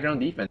high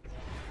ground defense.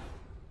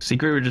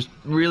 Secret were just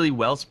really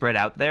well spread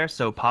out there,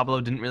 so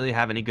Pablo didn't really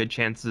have any good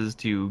chances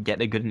to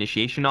get a good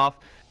initiation off.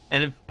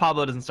 And if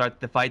Pablo doesn't start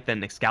the fight,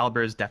 then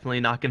Excalibur is definitely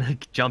not going to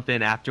jump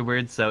in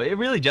afterwards. So it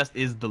really just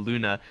is the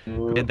Luna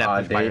who did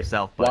that push by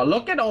herself. But... Well,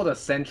 look at all the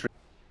sentries.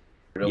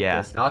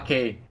 Yeah.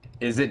 Okay,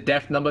 is it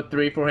death number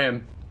 3 for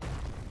him?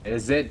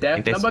 Is it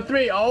death number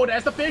 3? Oh,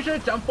 there's the fissure.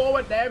 Jump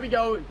forward. There we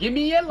go. Give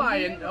me a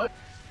lion. Oh.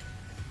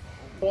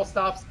 4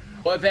 stops.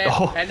 But there.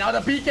 Oh. And now the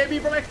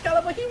BKB from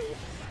Excalibur. He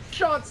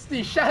shots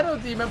the Shadow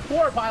Demon.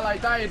 Poor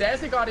Pilot dying.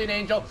 There's the Guardian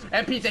Angel.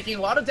 MP taking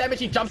a lot of damage.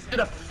 He jumps to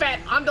the fat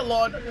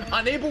Underlord.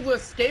 Unable to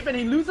escape. And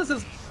he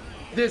loses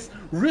this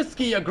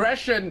risky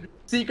aggression.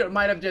 Secret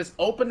might have just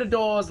opened the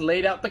doors,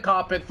 laid out the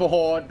carpet for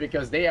Horde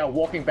because they are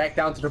walking back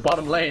down to the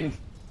bottom lane.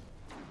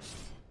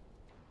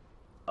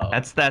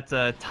 That's that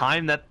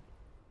time that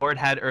Horde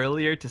had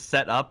earlier to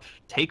set up,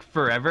 take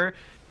forever,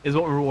 is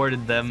what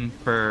rewarded them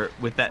for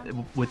with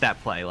that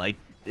play. Like,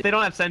 if they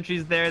don't have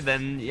sentries there,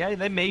 then yeah,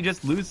 they may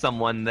just lose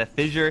someone. The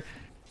Fissure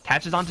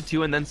catches onto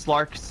 2, and then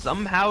Slark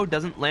somehow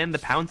doesn't land the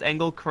pounce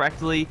angle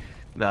correctly.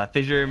 The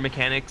Fissure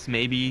mechanics,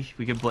 maybe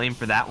we could blame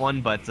for that one,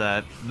 but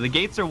the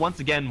gates are once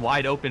again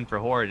wide open for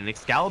Horde, and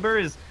Excalibur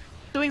is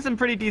doing some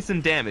pretty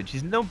decent damage.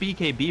 He's no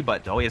BKB,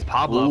 but he has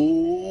Pablo.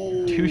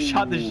 Ooh.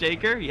 2-shot the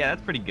Shaker. Yeah,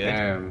 that's pretty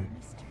good.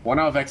 One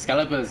of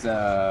Excalibur's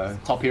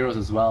top heroes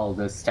as well,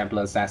 this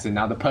Templar Assassin.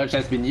 Now the Purge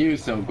has been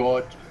used, so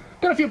God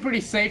gonna feel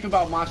pretty safe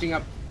about marching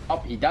up.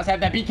 He does have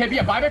that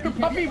BKB, a buyback from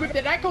Puppey with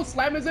that Echo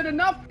Slam. Is it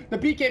enough? The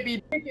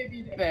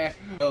BKB there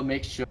will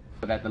make sure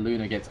that the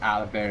Luna gets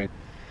out of there.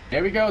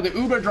 There we go, the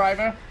Uber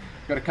driver.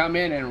 Gotta come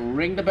in and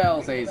ring the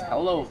bell, says,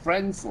 hello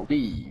friends,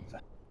 leave.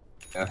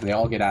 They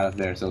all get out of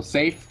there, so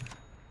safe.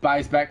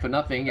 Buys back for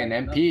nothing, and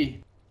MP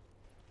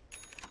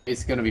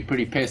is gonna be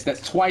pretty pissed.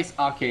 That's twice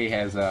RK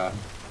has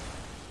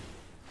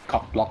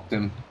cock blocked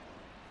him.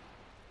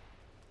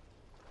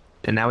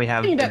 And now we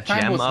have I think that the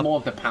time gem was up. more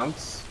of the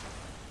pounce.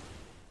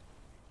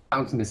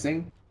 Pounce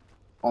missing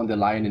on the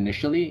line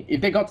initially.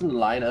 If they got to the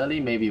line early,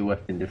 maybe it would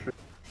have been different.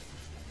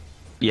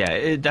 Yeah,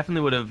 it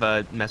definitely would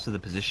have messed with the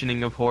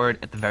positioning of Horde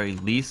at the very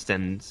least,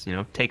 and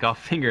take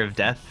off Finger of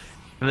Death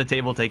from the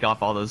table, take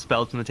off all those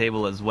spells from the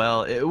table as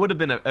well. It would have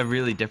been a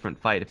really different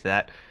fight if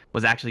that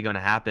was actually going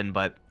to happen.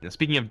 But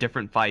speaking of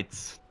different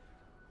fights,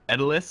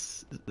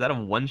 Daedalus, is that a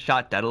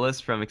one-shot Daedalus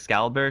from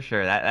Excalibur?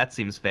 Sure, that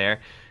seems fair.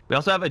 We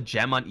also have a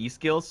gem on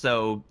E-skill,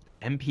 so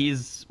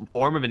MP's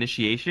form of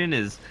initiation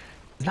is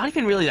not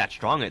even really that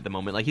strong at the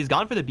moment. Like, he's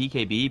gone for the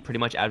BKB pretty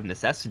much out of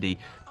necessity.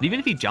 But even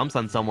if he jumps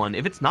on someone,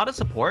 if it's not a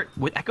support,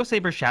 with Echo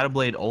Saber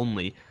Shadowblade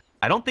only,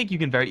 I don't think you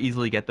can very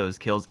easily get those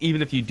kills,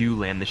 even if you do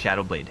land the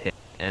Shadowblade hit.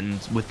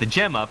 And with the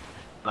gem up,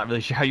 I'm not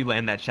really sure how you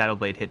land that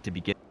Shadowblade hit to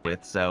begin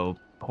with. So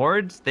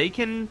Hordes, they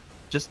can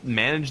just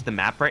manage the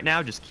map right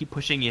now, just keep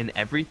pushing in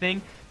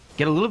everything,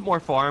 get a little bit more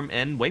farm,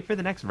 and wait for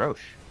the next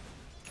Roche.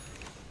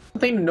 One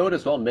thing to note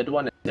as well, mid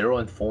 1 is 0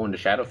 and 4 in the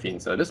Shadow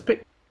Fiend, so this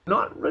pick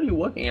not really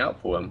working out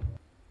for him.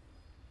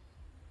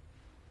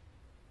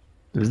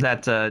 It was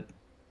that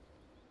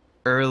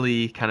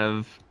early kind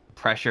of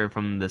pressure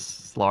from this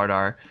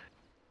Slardar.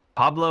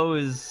 Pablo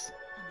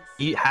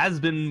he has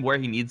been where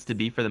he needs to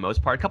be for the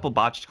most part. A couple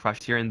botched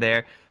crush here and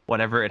there,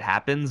 whatever it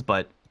happens,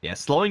 but yeah,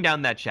 slowing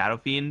down that Shadow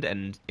Fiend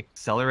and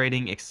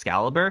accelerating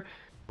Excalibur,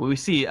 we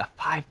see a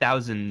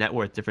 5,000 net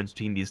worth difference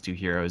between these two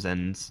heroes,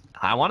 and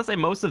I want to say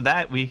most of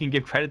that we can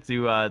give credit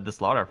to the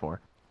Slardar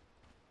for.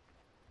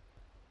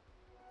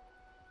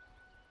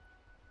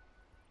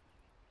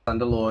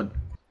 Thunderlord,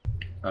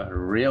 a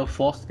real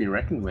force to be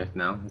reckoned with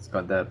now. He's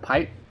got the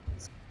pipe,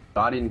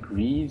 Guardian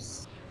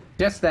Greaves,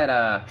 just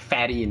that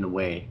fatty in the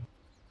way.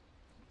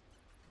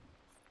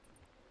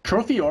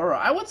 Trophy Aura,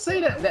 I would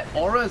say that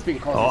Aura has been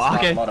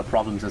causing a lot of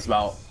problems as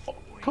well.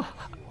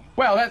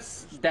 Well,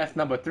 that's death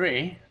number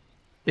 3.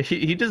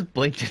 He just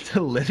blinked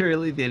into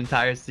literally the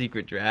entire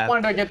secret draft.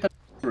 Wanted to get the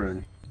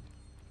rune.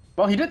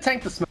 Well, he did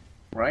tank the smoke,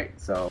 right?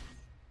 So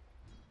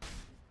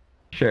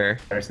sure,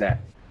 there's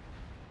that.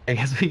 I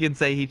guess we can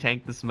say he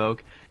tanked the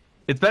smoke.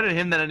 It's better to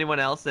him than anyone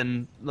else,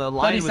 and the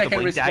line with the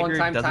blink dagger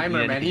doesn't timer,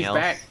 mean man. He's else.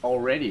 back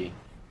already.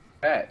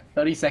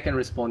 30-second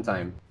respawn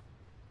time.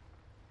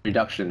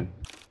 Reduction.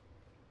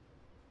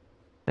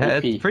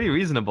 It's pretty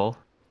reasonable.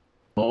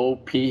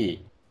 OP. Puppey.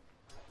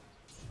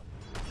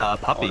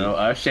 Oh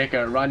no,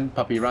 Shaker, run,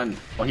 Puppey, run.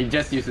 Well, he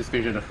just used his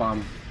fissure to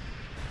farm.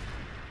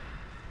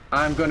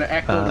 I'm gonna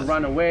echo to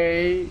run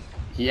away.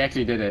 He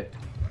actually did it.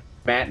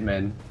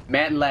 Madman.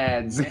 Mad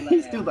lads.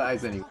 He still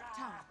dies anyway.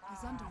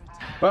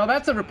 Well,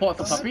 that's a report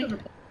for Puppey.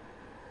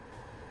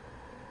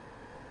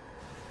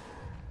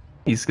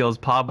 He skills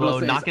Pablo,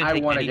 not going to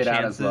take any get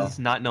chances,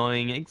 not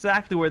knowing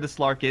exactly where the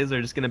Slark is.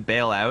 They're just going to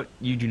bail out.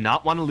 You do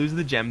not want to lose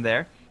the gem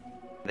there.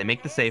 They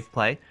make the safe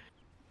play.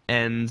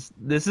 And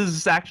this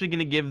is actually going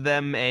to give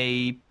them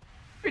a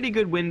pretty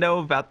good window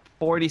of about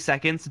 40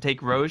 seconds to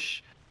take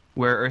Roche,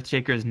 where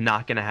Earthshaker is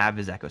not going to have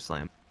his Echo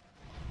Slam.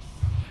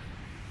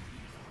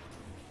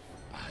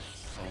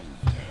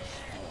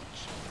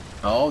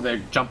 Oh,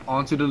 they jump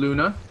onto the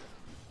Luna.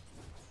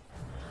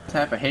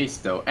 Have a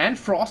haste though, and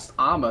frost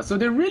armor, so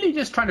they're really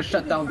just trying to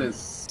shut down this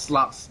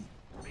Slug's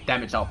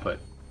damage output.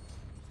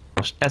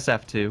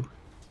 SF2.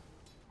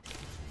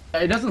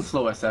 It doesn't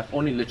slow SF,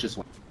 only Lich's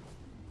one.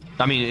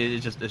 I mean,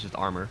 it's just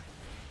armor.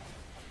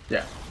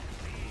 Yeah.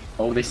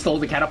 Oh, they stole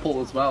the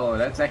catapult as well.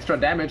 That's extra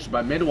damage,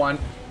 but mid one,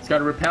 it's got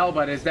to repel,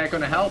 but is that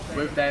going to help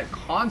with that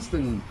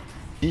constant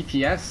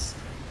DPS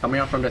coming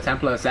out from the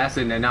Templar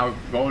Assassin? And now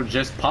Gold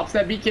just pops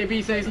that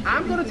BKB, says,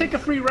 I'm going to take a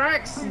free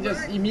Rax, and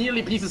just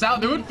immediately pieces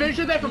out. Dude,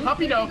 finishes there from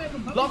Puppey though,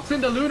 locks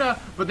in the Luna,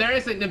 but there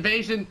is an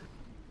invasion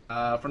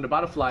from the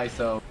Butterfly,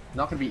 so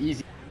not going to be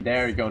easy.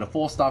 There you go, the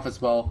 4-staff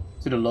as well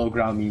to the low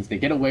ground means they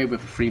get away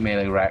with a free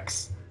melee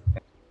Rax.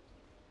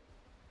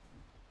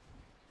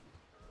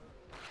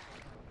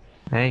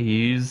 Hey,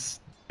 use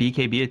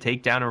BKB to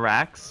take down a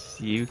Rax.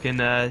 You can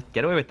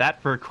get away with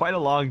that for quite a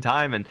long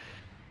time. And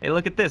hey,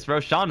 look at this.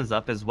 Roshan is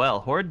up as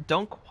well. Horde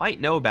don't quite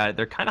know about it.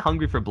 They're kind of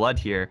hungry for blood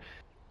here.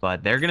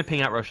 But they're going to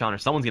ping out Roshan, or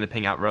someone's going to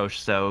ping out Rosh.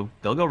 So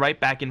they'll go right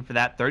back in for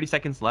that. 30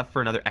 seconds left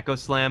for another Echo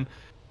Slam.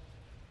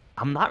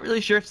 I'm not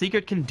really sure if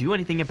Secret can do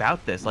anything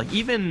about this. Like,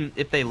 even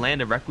if they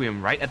land a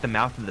Requiem right at the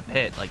mouth of the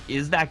pit, like,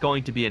 is that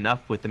going to be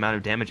enough with the amount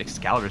of damage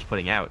Excalibur's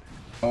putting out?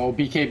 Oh,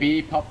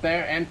 BKB pop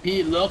there.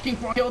 MP looking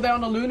for a kill there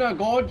on the Luna.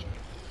 Gorge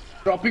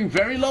dropping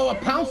very low. A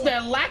pounce there,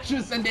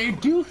 latches, and they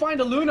do find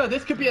a Luna.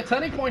 This could be a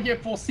turning point here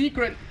for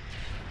Secret.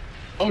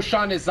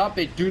 Roshan is up.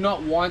 They do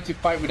not want to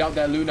fight without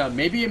that Luna.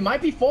 Maybe it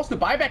might be forced to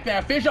buy back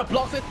there. Fisher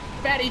blocks it.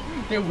 Fatty.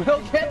 They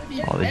will get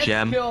the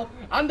gem kill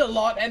under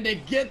lot, and they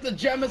get the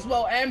gem as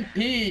well.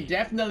 MP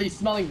definitely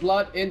smelling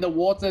blood in the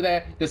water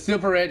there. The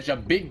Silver Edge, a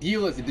big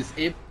deal as it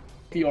disables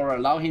or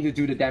allow him to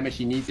do the damage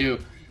he needs to.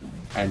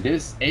 And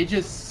this Age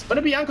is going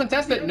to be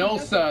uncontested. No,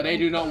 sir. They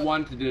do not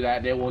want to do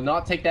that. They will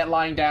not take that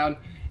line down.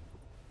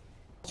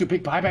 Two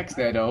big buybacks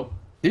there, though.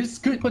 This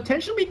could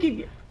potentially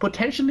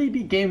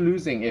be game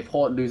losing if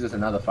Horde loses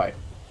another fight.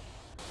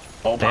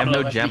 Oh, they have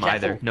no gem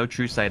either. No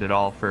true sight at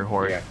all for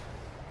Horde. Yeah.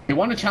 They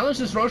want to challenge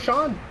this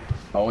Roshan.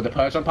 Oh, the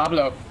perch on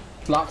Pablo.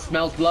 Slock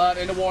smells blood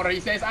in the water. He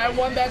says, I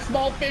want that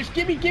small fish.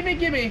 Gimme, gimme,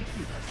 gimme.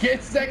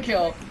 Gets that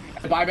kill.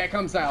 The buyback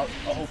comes out.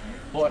 Oh,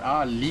 Horde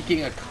are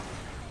leaking a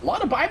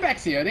lot of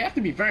buybacks here. They have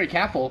to be very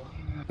careful.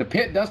 The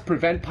pit does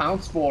prevent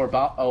pounce for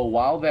about a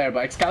while there,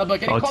 but Excalibur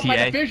getting caught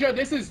by the fissure.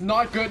 This is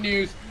not good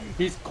news.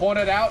 He's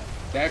cornered out.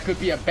 There could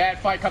be a bad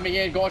fight coming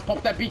in. Gorge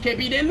pops that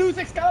BKB. They lose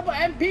Excalibur.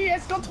 MP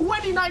has got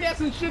 29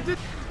 essence shit. It's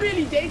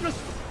really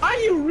dangerous. Are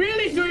you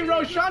really doing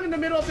Roshan in the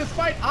middle of this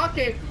fight?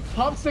 Arcade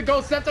pops the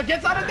Ghost Scepter.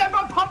 Gets out of there,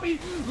 but Puppey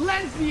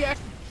lands the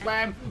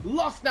slam.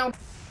 Lost down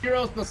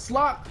heroes. The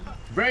slot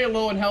very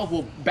low in health.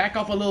 Will back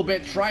up a little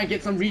bit. Try and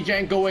get some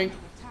regen going.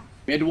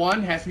 Mid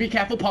one has to be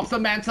careful. Pops the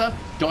Manta.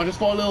 Dodges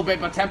for a little bit,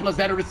 but Templar's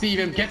there to receive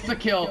him. Gets the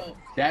kill.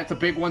 That's a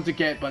big one to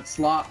get, but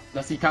Slot,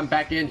 does he come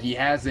back in? He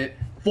has it.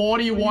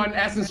 41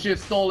 essence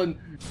shift stolen.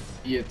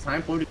 Yeah,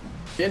 time for it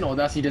in, or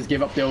does he just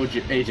give up the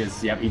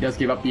Aegis? Yep, he does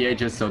give up the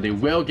Aegis, so they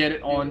will get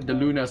it on the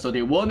Luna, so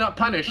they will not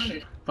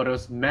punish for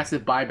those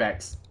massive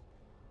buybacks.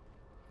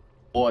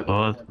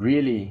 Or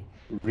really,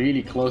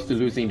 really close to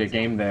losing the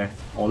game there,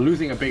 or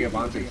losing a big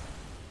advantage.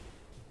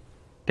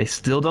 They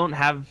still don't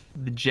have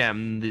the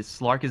gem. The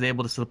Slark is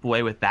able to slip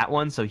away with that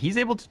one, so he's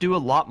able to do a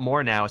lot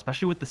more now,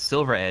 especially with the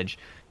Silver Edge.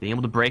 Being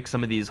able to break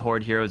some of these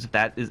Horde heroes, if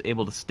that is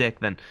able to stick,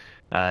 then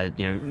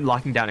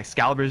locking down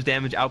Excalibur's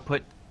damage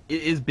output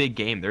is big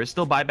game. There is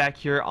still buyback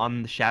here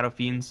on the Shadow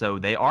Fiend, so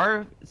they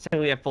are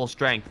essentially at full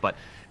strength, but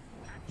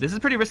this is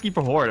pretty risky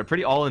for Horde, a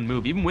pretty all-in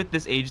move. Even with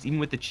this Aegis, even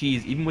with the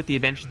cheese, even with the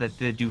advantage that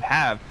they do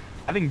have,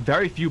 having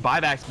very few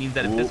buybacks means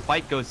that if this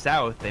fight goes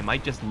south, they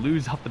might just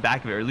lose off the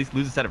back of it, or at least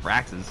lose a set of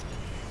Raxes.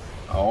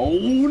 Oh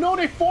no,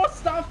 they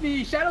forced off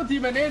the Shadow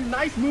Demon in.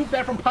 Nice move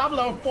there from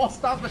Pablo.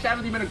 Forced off the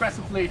Shadow Demon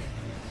aggressively.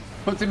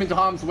 Puts him into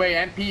harm's way.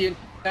 MP in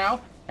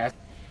now. Has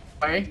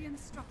way.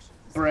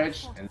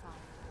 Bridge. And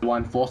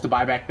one forced to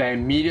buy back there.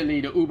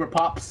 Immediately the Uber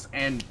pops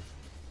and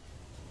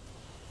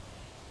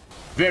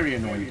very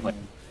annoying play.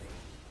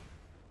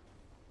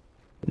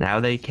 Now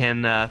they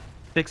can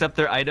fix up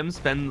their items,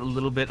 spend a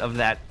little bit of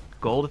that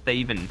gold if they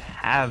even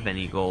have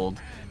any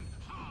gold.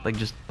 Like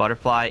just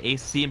Butterfly,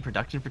 AC, and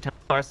production for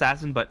Templar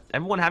Assassin, but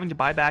everyone having to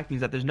buy back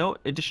means that there's no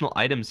additional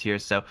items here,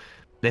 so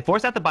they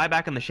forced out the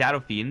buyback on the Shadow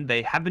Fiend.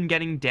 They have been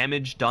getting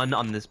damage done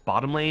on this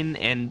bottom lane,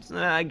 and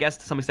I guess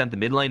to some extent the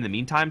mid lane in the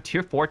meantime.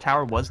 Tier 4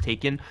 tower was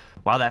taken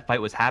while that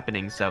fight was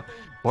happening, so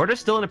Horde is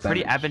still in a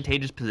pretty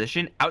advantageous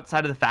position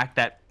outside of the fact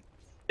that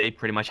they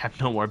pretty much have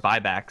no more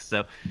buybacks,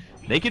 so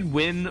they could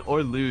win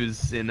or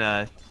lose in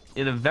a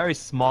very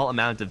small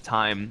amount of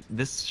time.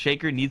 This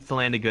Shaker needs to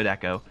land a good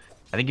Echo.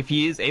 I think if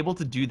he is able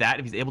to do that,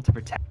 if he's able to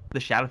protect the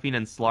Shadow Fiend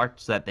and Slark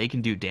so that they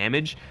can do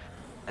damage,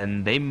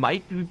 and they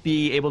might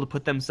be able to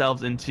put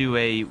themselves into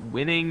a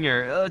winning,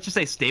 or let's just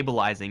say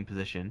stabilizing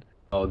position.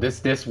 Oh,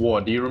 this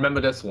war, do you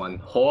remember this one?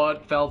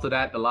 Horde fell to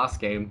that the last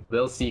game.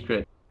 Will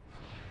Secret.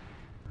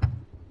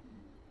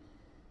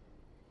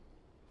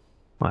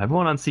 Well,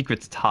 everyone on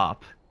Secret's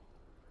top.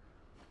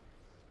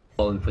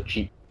 Falling for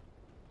cheap.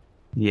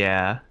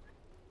 Yeah.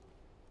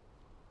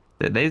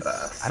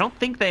 I don't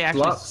think they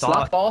actually saw...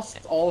 Slot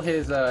lost all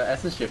his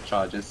essence shift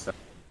charges. So.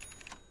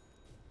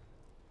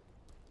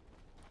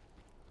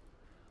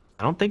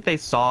 I don't think they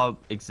saw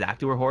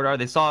exactly where Horde are.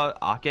 They saw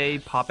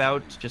Ake pop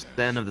out just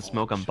then of the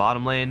smoke on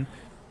bottom lane.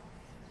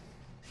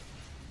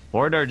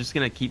 Horde are just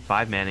going to keep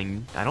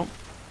 5-manning. I don't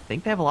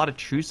think they have a lot of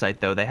true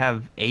sight, though. They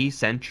have a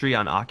sentry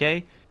on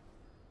Ake.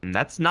 And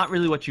that's not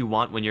really what you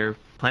want when you're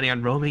planning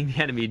on roaming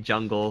the enemy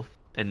jungle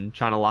and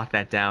trying to lock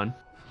that down.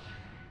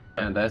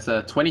 And there's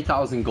a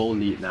 20,000 gold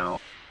lead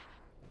now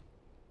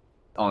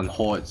on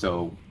Horde,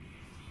 so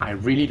I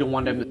really don't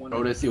want them to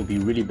throw this. It'll be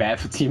really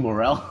bad for team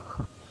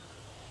morale.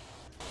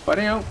 But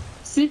you know,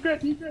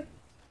 Secret,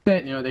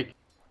 that you know they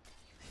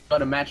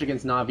got a match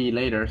against Na'Vi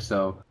later,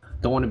 so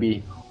don't want to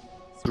be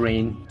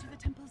drained.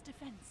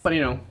 But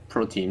you know,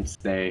 pro teams,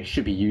 they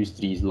should be used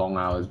to these long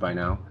hours by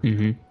now.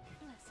 Mm-hmm.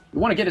 We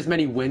want to get as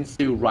many wins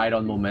to ride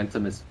on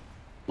momentum as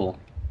possible.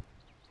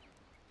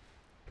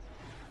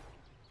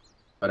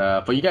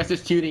 But for you guys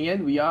just tuning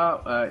in, we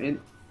are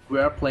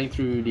playing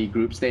through the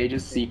group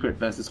stages, Secret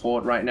versus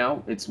Horde right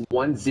now. It's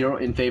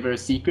 1-0 in favor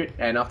of Secret,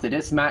 and after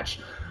this match,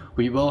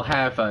 we will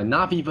have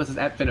Na'Vi versus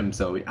Advenom.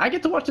 So I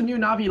get to watch the new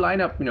Na'Vi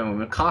lineup, you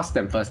know, cast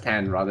them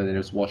firsthand rather than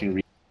just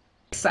watching.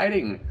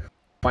 Exciting.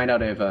 Find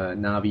out if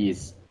Na'Vi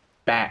is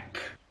back.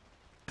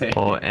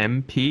 Oh,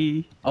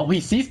 MP. Oh, he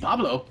sees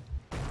Pablo.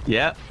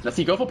 Yeah. Does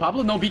he go for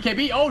Pablo? No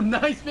BKB. Oh,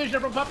 nice vision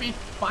from Puppey.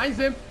 Finds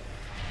him.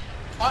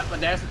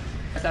 But there's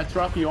that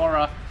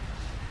Fiora. A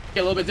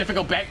little bit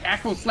difficult back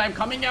Echo Slam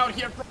coming out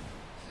here.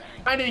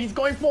 And he's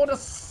going for the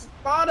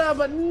Spada,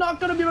 but not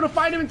going to be able to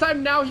find him in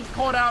time. Now he's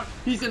caught out.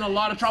 He's in a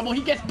lot of trouble.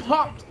 He gets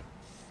popped.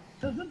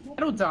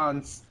 Shadow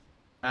Dance.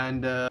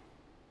 And I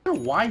don't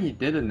know why he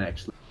didn't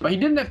actually. But he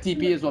didn't have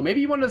TP as well.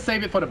 Maybe he wanted to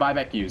save it for the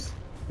buyback use.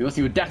 Because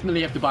he would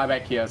definitely have to buy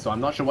back here. So I'm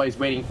not sure what he's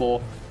waiting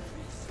for.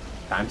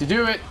 Time to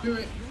do it.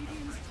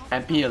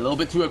 MP a little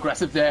bit too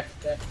aggressive there.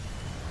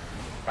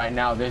 Right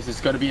now, this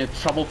is going to be a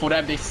trouble for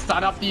them. They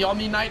start up the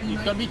Omni Knight. He's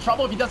going to be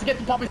trouble if he doesn't get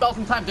to pop his spells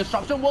in time.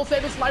 Disruption will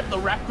save his life. The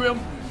Requiem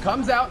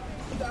comes out.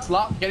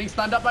 Slot getting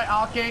stunned up by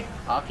Arcade.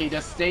 Arcade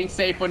just staying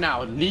safe for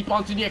now. Leap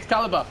onto the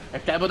Excalibur.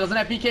 Excalibur doesn't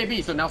have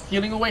BKB, so now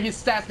stealing away his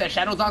stats. Their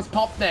Shadow Dance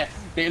popped there.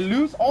 They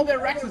lose all their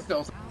Rexes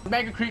though. So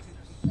Mega Creep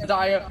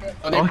dire.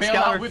 So they bail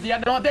out with the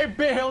end. No, they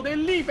bail. They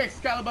leave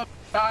Excalibur.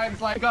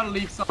 Times like gotta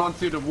leave someone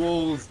to the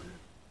wolves.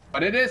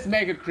 But it is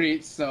Mega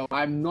Creep, so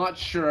I'm not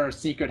sure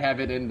Secret have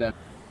it in them.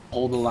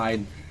 Hold the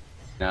line.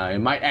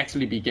 It might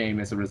actually be game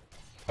as a result.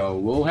 So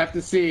we'll have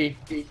to see.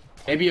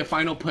 Maybe a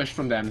final push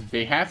from them.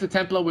 They have the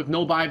Templar with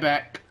no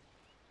buyback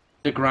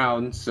the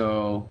ground,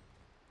 so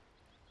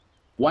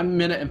 1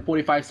 minute and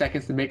 45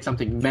 seconds to make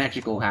something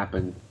magical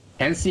happen.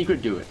 Can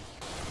Secret do it?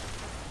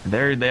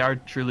 They are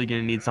truly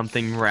going to need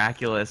something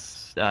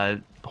miraculous.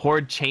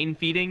 Horde chain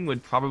feeding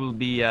would probably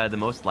be the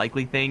most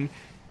likely thing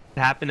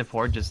to happen if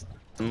Horde just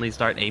suddenly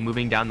start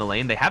moving down the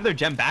lane. They have their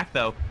gem back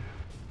though.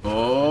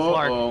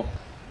 Oh.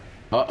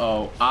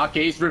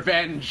 Arcade's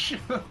revenge.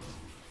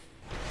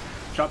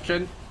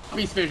 Disruption.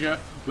 Puppey's fissure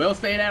will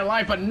stay there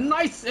alive, but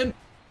nice in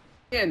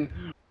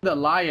the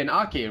Lion.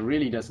 Arcade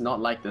really does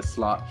not like this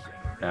slot.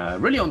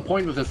 Really on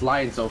point with this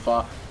Lion so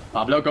far.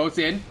 Pablo goes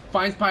in,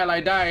 finds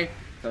Pylai Die.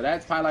 So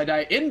that's Pylai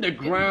Die in the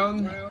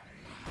ground.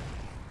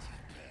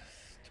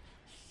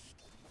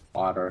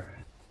 Water.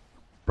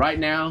 Right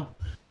now,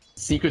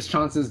 Secret's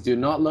chances do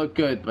not look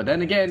good, but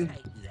then again,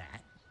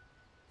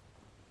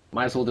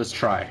 might as well just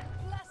try.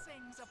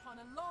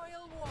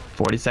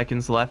 40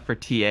 seconds left for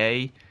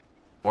TA.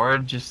 Or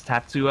just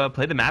have to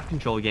play the map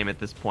control game at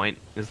this point.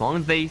 As long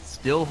as they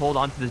still hold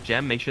on to this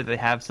gem, make sure they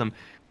have some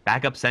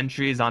backup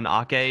sentries on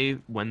Ake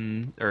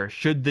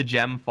should the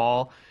gem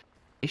fall.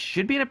 They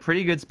should be in a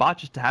pretty good spot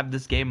just to have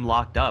this game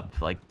locked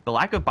up. Like, the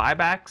lack of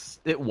buybacks,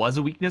 it was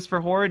a weakness for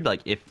Horde.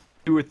 Like, if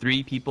 2 or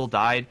 3 people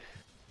died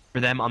for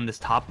them on this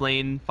top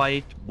lane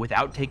fight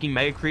without taking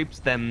Mega Creeps,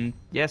 then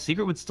yeah,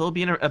 Secret would still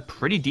be in a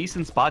pretty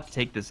decent spot to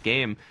take this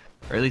game.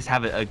 Or at least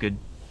have a good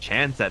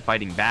chance at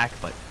fighting back,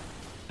 but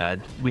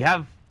we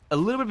have a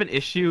little bit of an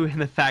issue in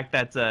the fact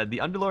that the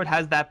Underlord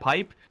has that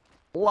pipe.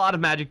 A lot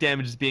of magic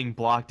damage is being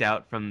blocked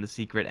out from the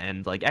Secret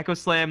end. Like Echo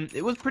Slam,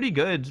 it was pretty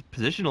good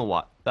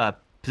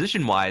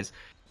position-wise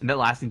in that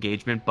last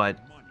engagement, but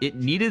it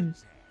needed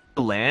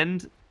to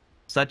land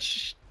so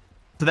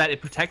that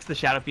it protects the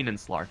Shadow Fiend and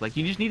Slark. Like,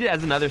 you just need it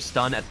as another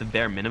stun at the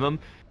bare minimum.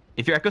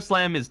 If your Echo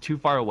Slam is too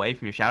far away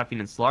from your Shadow Fiend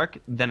and Slark,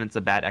 then it's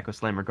a bad Echo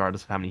Slam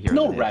regardless of how many heroes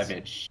No it is.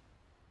 Ravage.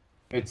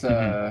 It's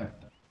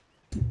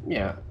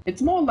yeah,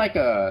 it's more like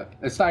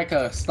it's like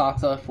a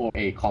starter for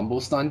a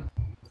combo stun.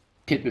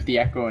 Hit with the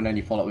Echo and then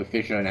you follow up with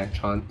Fissure and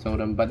Enchant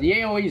Totem. But the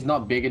AoE is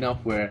not big enough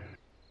where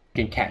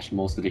you can catch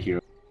most of the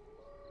heroes.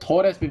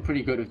 Horde has been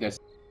pretty good with this.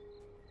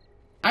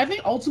 I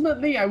think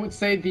ultimately I would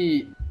say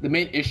the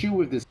main issue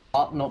with this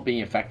slot not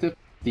being effective,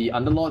 the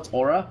Underlord's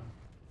aura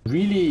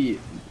really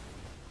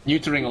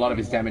neutering a lot of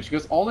his damage,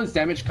 because all his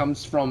damage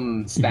comes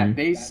from stat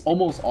base.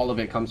 Almost all of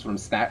it comes from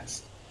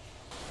stats.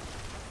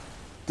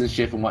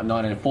 Shift and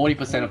whatnot, and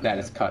 40% of that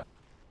is cut.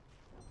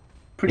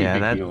 Pretty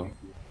big deal.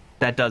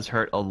 That does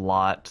hurt a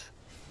lot.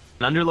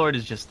 An Underlord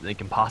is just like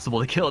impossible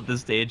to kill at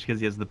this stage because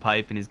he has the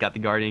pipe and he's got the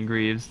Guardian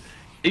Greaves.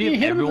 If you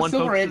hit him with the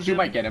Silver Edge, you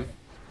might get him.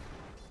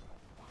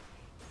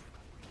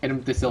 hit him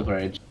with the Silver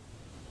Edge.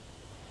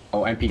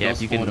 Oh, MP Yeah,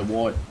 goes if you for the can-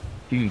 ward.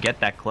 You can get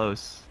that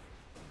close.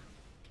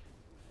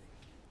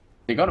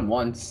 They got him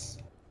once.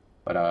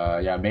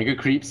 But yeah, Mega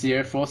Creeps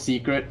here for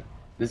Secret.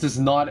 This is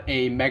not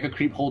a Mega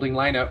Creep holding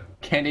lineup.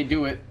 Can they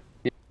do it?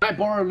 They might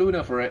borrow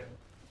Luna for it.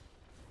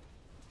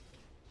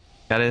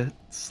 Gotta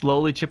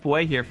slowly chip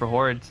away here for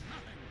Horde.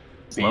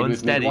 Slow and With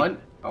steady. Mid one.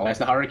 Oh, that's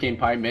the Hurricane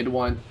Pie, mid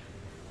one.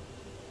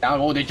 Down,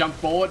 oh, they jump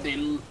forward.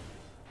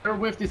 They're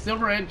with the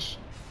Silver Edge.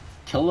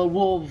 Killer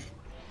Wolf.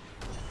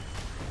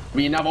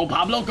 Oh,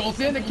 Pablo goes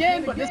in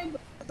again, but this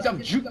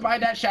jump juked by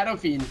that Shadow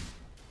Fiend.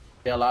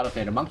 They're out of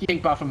it. The Monkey King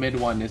buff from mid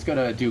one is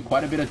gonna do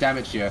quite a bit of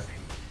damage here.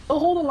 They'll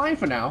hold the line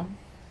for now.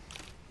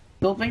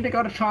 Don't think they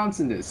got a chance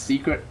in this.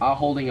 Secret are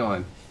holding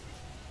on.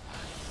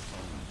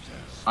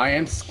 I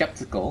am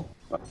skeptical.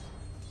 But...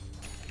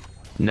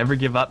 Never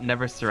give up,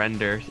 never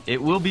surrender.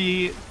 It will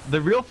be... The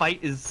real fight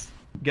is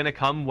gonna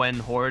come when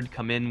Horde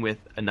come in with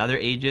another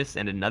Aegis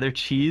and another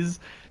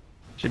cheese.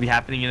 Should be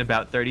happening in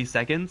about 30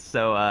 seconds.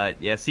 So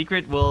yeah,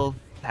 Secret will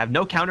have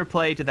no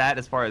counterplay to that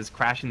as far as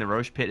crashing the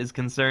Roche Pit is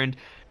concerned.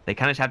 They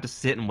kind of have to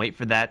sit and wait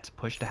for that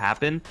push to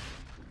happen.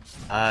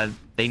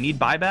 They need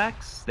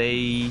buybacks.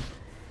 They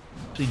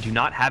actually do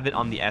not have it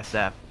on the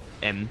SF.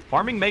 And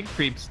farming Mega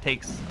Creeps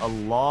takes a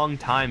long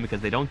time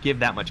because they don't give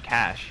that much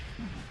cash.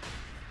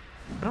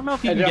 I don't know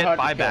if you can get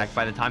buyback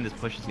by the time this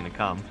push is going to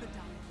come.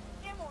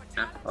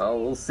 Well,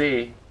 we'll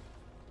see.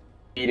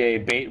 Need a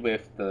bait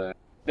with the...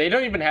 They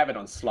don't even have it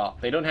on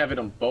slot. They don't have it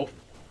on both.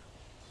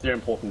 They're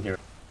important here.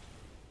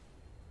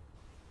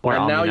 Or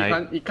and now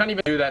Omni-Knight. you can't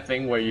even do that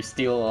thing where you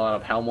steal a lot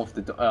of Helm of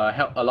the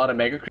a lot of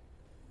Mega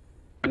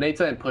Creeps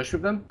and push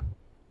with them,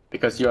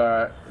 because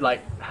your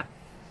like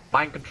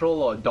Mind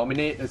Control or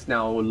Dominate is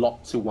now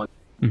locked to one.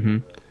 Mm-hmm.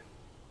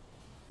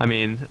 I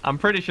mean, I'm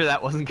pretty sure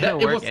that wasn't gonna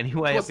work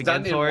anyway. It was up done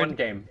against in Horde. one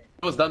game.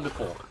 It was done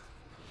before.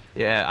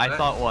 Yeah, I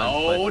thought once.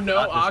 Oh but no,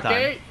 not this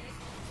okay. time.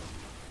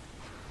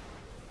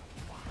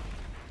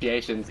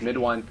 Creations mid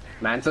one,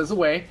 Manta's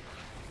away,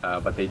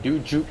 but they do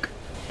juke.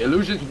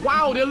 Illusions.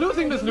 Wow, they're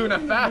losing this Luna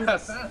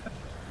fast.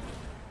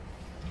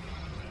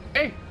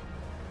 Hey,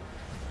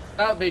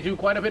 they do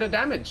quite a bit of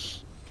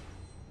damage.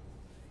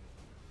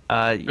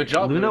 Good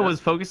job, Luna Luna.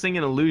 was focusing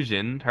an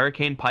illusion.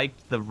 Hurricane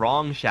piked the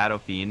wrong Shadow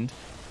Fiend,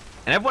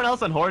 and everyone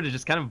else on Horde is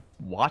just kind of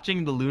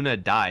watching the Luna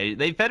die.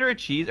 They fed her a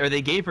cheese, or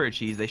they gave her a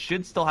cheese. They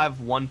should still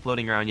have one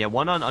floating around. Yeah,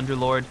 one on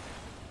Underlord.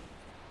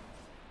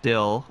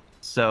 Still,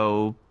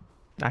 so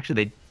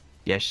actually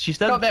yeah, she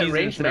still has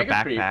cheese in her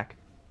backpack.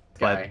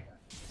 But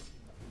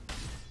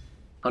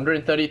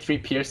 133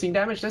 piercing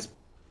damage. That's...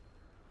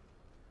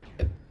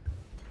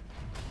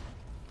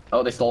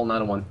 Oh, they stole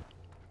another one.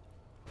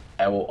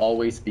 There will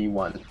always be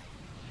one.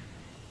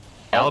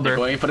 Oh, they're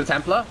going for the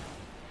Templar.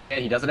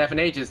 And he doesn't have an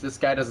Aegis. This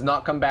guy does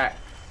not come back.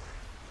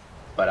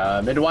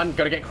 But mid one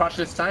gonna get crushed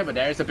this time. But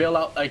there's a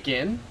bailout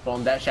again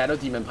from that Shadow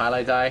Demon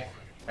Highlight Die,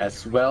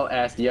 as well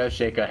as the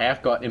Earthshaker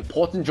have got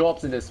important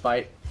drops in this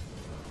fight.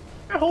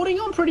 They're holding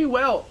on pretty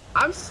well.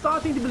 I'm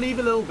starting to believe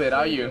a little bit.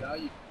 Are you?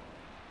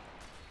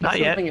 Not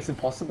yet. I don't think it's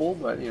impossible,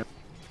 but you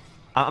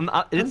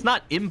know. It's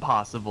not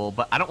impossible,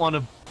 but I don't want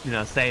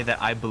to, say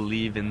that I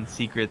believe in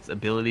Secret's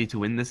ability to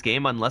win this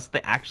game unless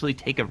they actually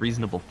take a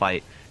reasonable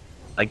fight.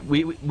 Like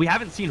we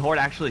haven't seen Horde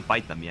actually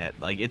fight them yet.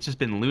 Like it's just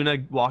been Luna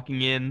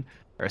walking in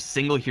or a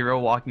single hero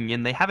walking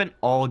in. They haven't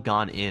all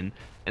gone in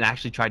and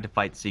actually tried to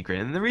fight Secret.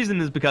 And the reason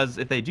is because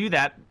if they do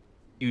that,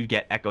 you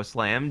get Echo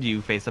Slammed,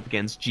 you face up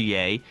against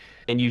GA,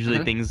 and usually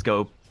things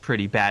go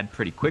pretty bad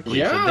pretty quickly.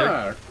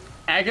 Yeah.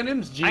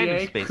 Aghanims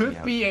GA spacing could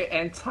out. be an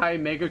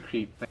anti-Mega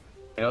Creep thing.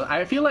 You know,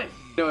 I feel like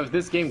if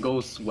this game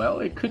goes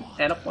well, it could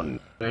end up on.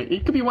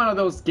 It could be one of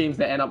those games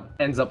that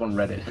ends up on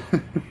Reddit.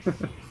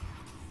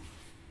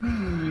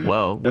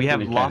 Whoa, we have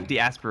Definitely lofty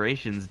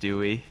aspirations, do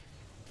we?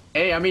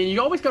 Hey, I mean,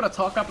 you always gotta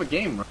talk up a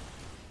game, right?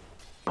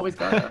 Always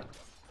gotta.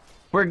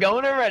 We're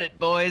going to Reddit,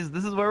 boys.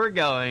 This is where we're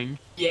going.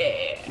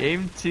 Yeah.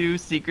 Game 2,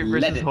 Secret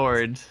Let versus it.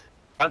 Horde.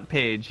 Front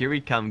page, here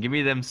we come. Give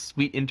me them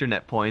sweet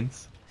internet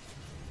points.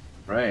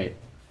 Right.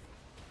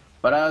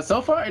 But so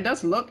far, it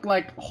does look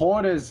like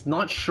Horde is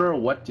not sure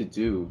what to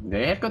do.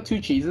 They have got two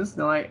cheeses.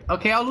 They're like,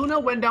 okay, our Luna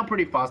went down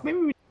pretty fast. Maybe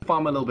we need to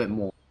farm a little bit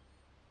more.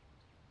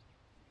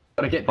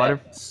 Gotta get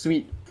that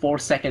sweet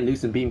 4-second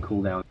Lucent Beam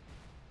cooldown.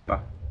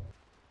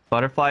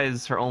 Butterfly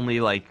is her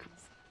only,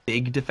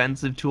 big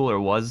defensive tool,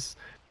 or was,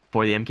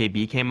 before the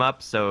MKB came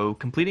up. So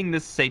completing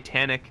this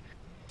Satanic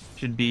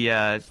should be,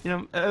 a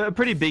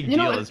pretty big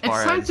deal as far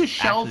as... It's time to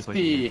shelve actually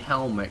the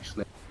helm,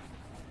 actually.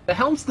 The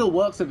helm still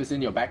works if it's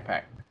in your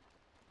backpack.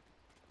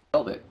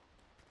 Shelve it.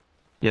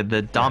 Yeah,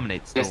 the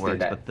Dominate still Just did works,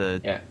 that. but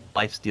the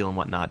Lifesteal and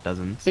whatnot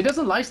doesn't. It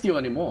doesn't lifesteal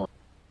anymore.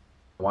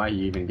 Why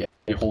you even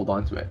you hold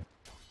on to it?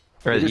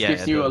 Or, It just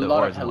gives you a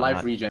lot ores of and life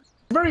whatnot. regen.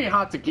 It's very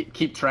hard to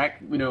keep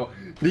track.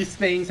 These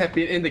things have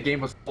been in the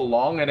game for so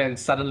long, and then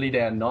suddenly they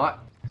are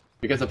not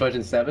because of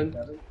version 7.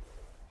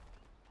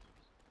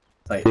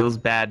 It's like Feels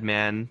bad,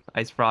 man.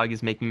 Ice Frog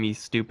is making me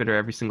stupider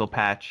every single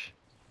patch.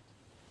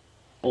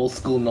 old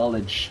school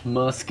knowledge.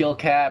 More skill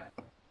cap.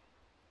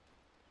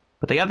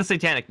 But they got the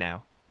Satanic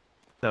now.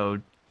 So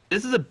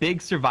this is a big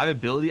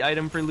survivability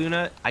item for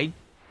Luna. I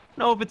don't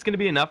know if it's going to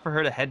be enough for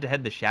her to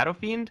head-to-head the Shadow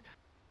Fiend.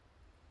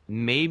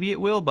 Maybe it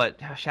will, but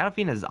Shadow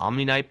Fiend has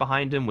Omni Knight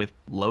behind him with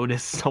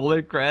Lotus,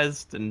 Solar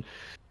Crest, and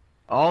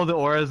all the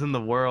auras in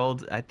the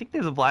world. I think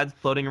there's a Vlad's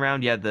floating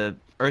around. Yeah, the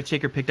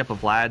Earthshaker picked up a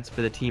Vlad's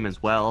for the team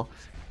as well.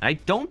 I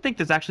don't think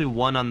there's actually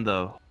one on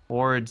the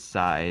Horde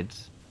side.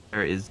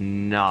 There is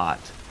not.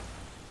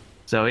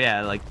 So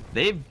yeah, like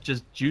they've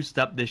just juiced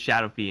up this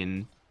Shadow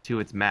Fiend to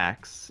its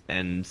max,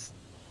 and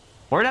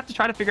Horde have to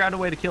try to figure out a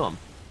way to kill him.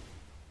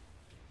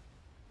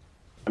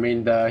 I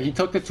mean, he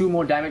took the 2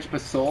 more damage per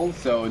soul,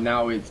 so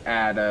now it's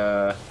at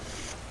how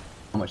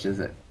much is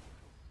it?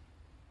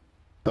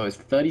 So it's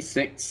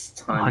 36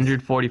 times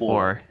 144.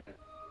 4.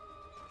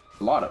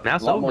 A lot of now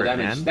it's a lot over, more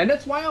damage. man. And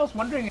that's why I was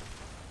wondering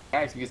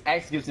Axe, because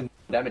Axe gives him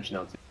damage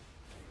now too.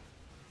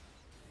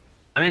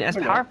 I mean, as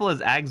powerful as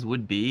Ags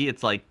would be,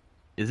 it's like,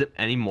 is it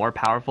any more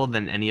powerful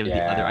than any of the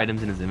other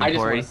items in his inventory? I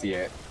just want to see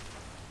it.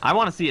 I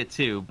want to see it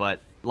too, but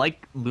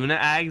like Luna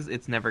Ags,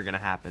 it's never gonna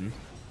happen.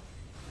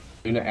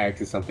 Luna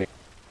Axe is something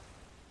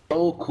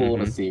so cool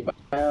to see, but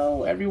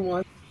well,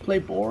 everyone play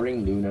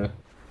boring Luna.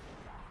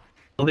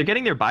 Well, they're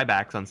getting their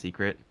buybacks on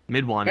Secret.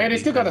 Mid one. Hey, they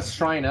still got a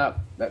shrine up.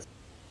 That's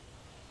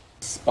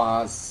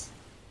spas.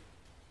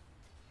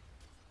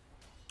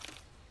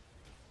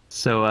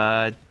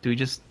 So, do we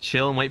just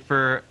chill and wait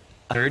for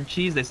a third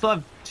cheese? They still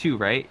have 2,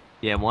 right?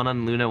 Yeah, one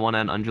on Luna, one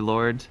on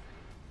Underlord.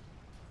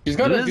 She's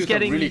gonna Luna's do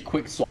some really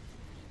quick swap.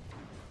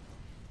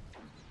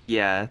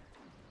 Yeah.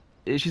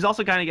 She's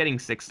also kind of getting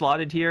 6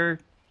 slotted here.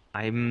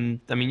 I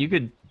mean, you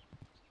could,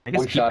 I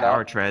guess, keep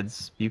power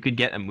treads. You could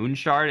get a Moon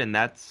Shard, and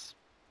that's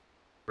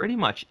pretty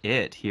much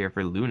it here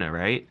for Luna,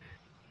 right?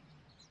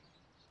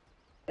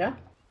 Yeah.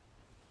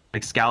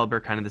 Excalibur,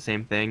 kind of the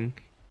same thing.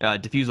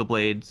 Diffusal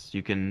Blades,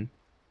 you can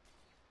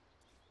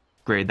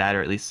grade that,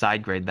 or at least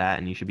side grade that,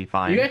 and you should be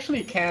fine. You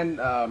actually can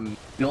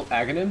build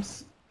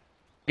Aghanims.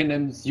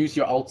 Aghanims, use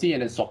your ulti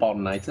and then swap out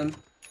an item.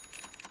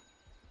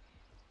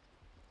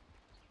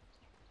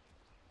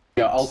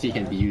 Your ulti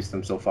can be used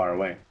from so far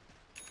away.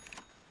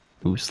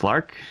 Ooh,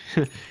 Slark.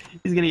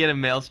 He's gonna get a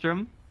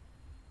Maelstrom.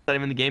 Not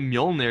even the game.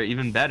 Mjolnir,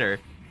 even better.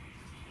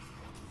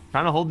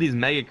 Trying to hold these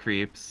mega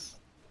creeps.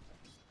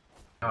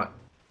 I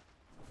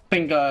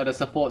think the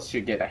supports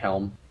should get a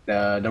helm.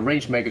 The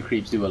ranged mega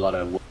creeps do a lot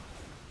of work.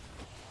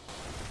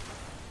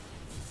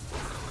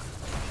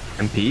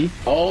 MP.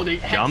 Oh, they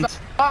jumped.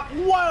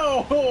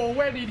 Whoa!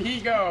 Where did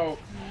he go?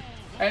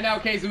 And now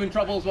KheZu in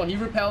trouble as well. He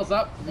repels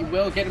up. He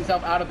will get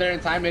himself out of there in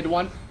time. Mid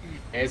one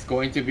is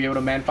going to be able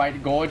to man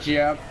fight Gorge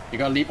here. You're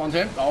gonna leap onto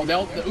him. Oh,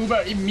 the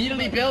Uber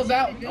immediately bails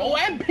out. Oh,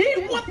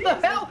 MP! What the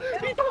hell?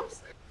 He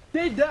does.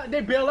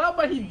 They bail out,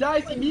 but he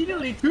dies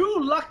immediately. 2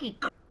 lucky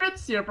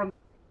crits here from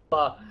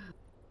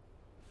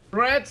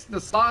Threats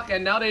the stock,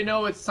 and now they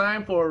know it's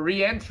time for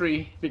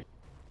re-entry.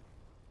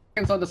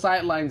 On the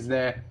sidelines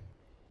there.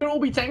 They'll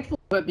be thankful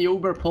that the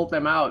Uber pulled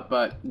them out,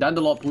 but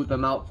Dandalot pulled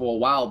them out for a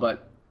while,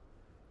 but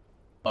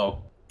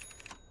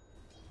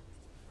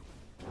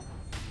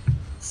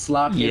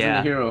Slop isn't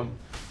the hero.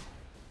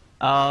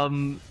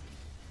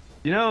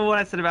 You know what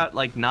I said about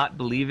like not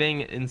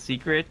believing in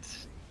Secret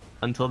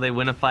until they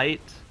win a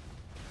fight?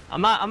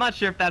 I'm not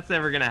sure if that's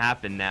ever gonna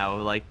happen now.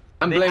 Like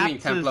I'm blaming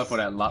Templar for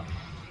that luck.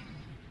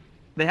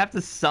 They have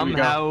to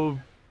somehow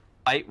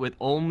fight with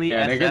only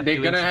SF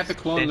they're gonna have to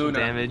clone Luna.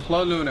 Damage.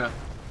 Clone Luna.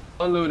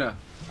 Clone Luna.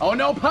 Oh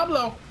no,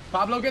 Pablo!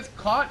 Pablo gets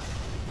caught.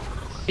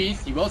 He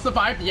will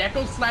survive. The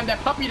Echo Slam. That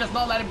Puppey does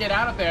not let him get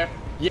out of there.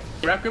 Yeah,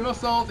 Requiem of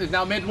Souls is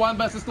now mid 1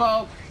 versus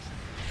 12.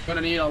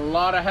 Gonna need a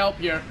lot of help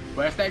here.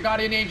 Where's that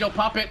Guardian Angel?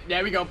 Pop it.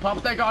 There we go.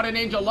 Pop that Guardian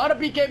Angel. A lot of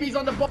BKBs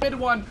on the mid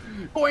 1.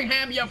 Going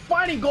ham here.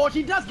 Fighting Gorge.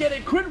 He does get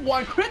it. Crit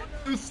 1. Crit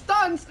 2.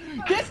 Stuns.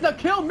 Gets the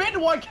kill. Mid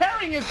 1.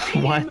 Carrying his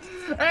team. What?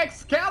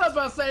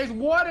 Excalibur says,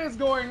 what is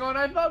going on?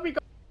 I thought we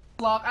got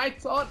locked. I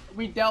thought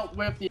we dealt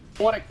with the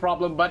aquatic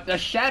problem, but the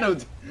Shadow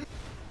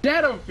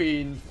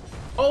Fiend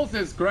holds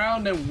his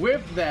ground, and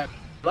with that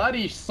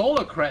bloody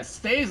Solar Crest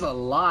stays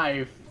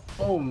alive.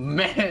 Oh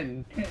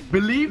man.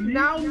 Believe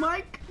now,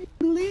 Mike?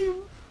 Believe?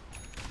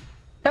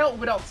 Hell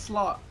without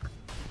slot.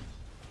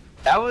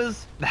 That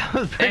was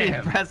pretty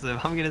impressive,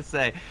 I'm gonna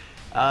say.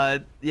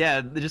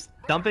 Yeah, just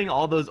dumping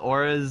all those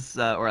auras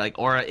or like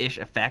aura-ish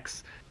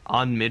effects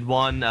on mid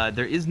one.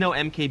 There is no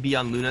MKB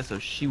on Luna, so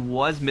she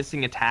was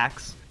missing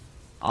attacks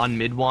on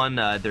mid one.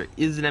 There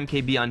is an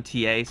MKB on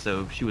TA,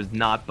 so she was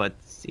not. But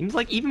seems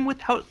like even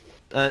without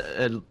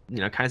kind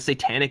of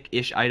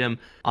satanic-ish item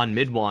on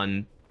mid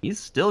one, he's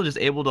still just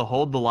able to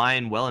hold the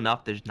line well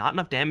enough. There's not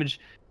enough damage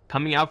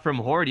coming out from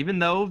Horde, even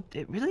though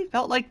it really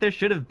felt like there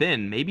should have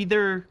been. Maybe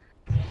there.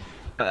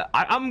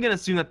 I'm gonna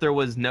assume that there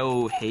was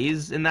no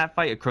haze in that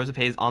fight, a corrosive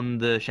haze on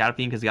the Shadow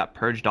Fiend, because he got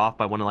purged off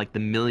by one of like the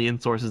million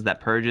sources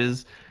that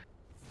purges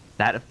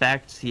that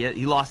effect.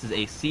 He lost his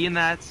AC in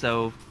that,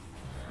 so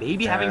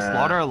maybe having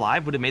Slaughter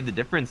alive would have made the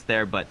difference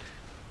there. But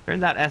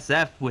turns out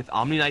SF with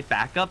Omni Knight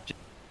backup, just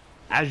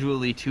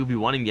casually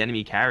 2v1ing the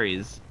enemy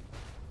carries.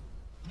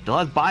 Still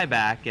has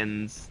buyback,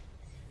 and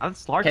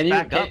Slark's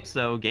back up,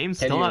 so game's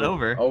still not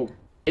over.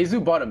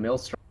 KheZu bought a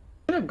Maelstrom.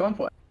 Should have gone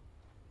for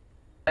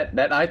it.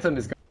 That item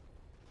is.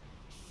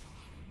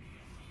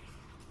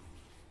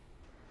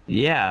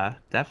 Yeah,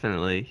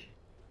 definitely.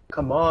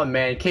 Come on,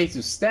 man.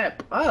 KheZu,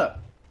 step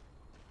up.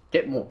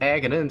 Get more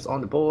Aghanim's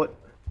on the board.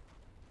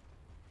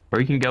 Or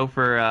you can go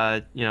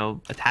for, you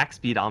know, attack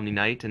speed Omni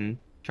Knight and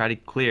try to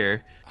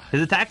clear.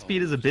 His attack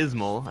speed is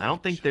abysmal. I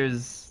don't think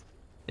there's...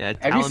 Yeah,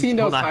 Have you seen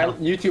those help.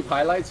 YouTube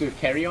highlights with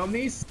carry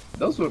Omnis?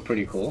 Those were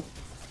pretty cool.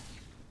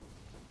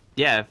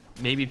 Yeah,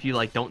 maybe if you,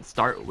 like, don't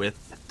start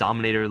with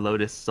Dominator,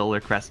 Lotus, Solar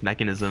Crest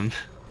Mechanism.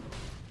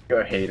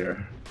 You're a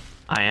hater.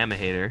 I am a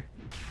hater.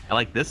 I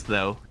like this,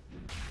 though.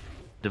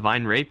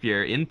 Divine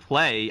Rapier in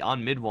play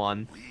on mid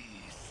one.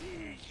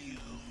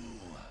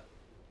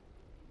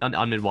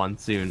 On mid one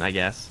soon, I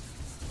guess.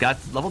 Got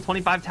level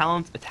 25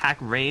 talent, attack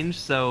range,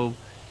 so...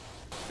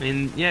 I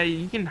mean, yeah,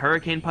 you can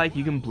Hurricane Pike,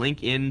 you can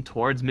blink in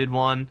towards mid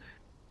one,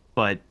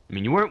 but, I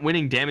mean, you weren't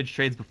winning damage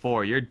trades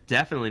before. You're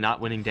definitely not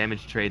winning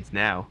damage trades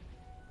now.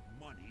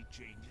 Money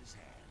changes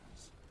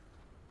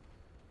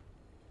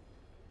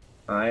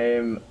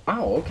hands.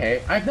 Oh,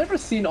 okay. I've never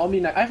seen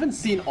Omni Knight. I haven't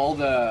seen all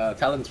the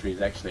talent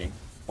trees, actually.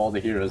 All the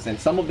heroes, and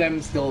some of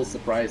them still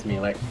surprise me.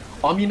 Like,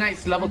 Omni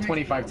Knight's level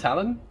 25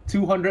 talent,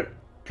 200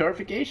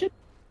 purification?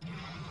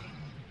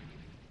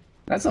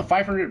 That's a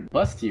 500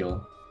 bust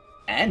heal.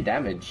 And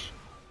damage.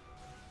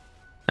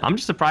 I'm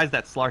just surprised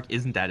that Slark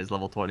isn't at his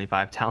level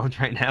 25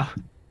 talent right now.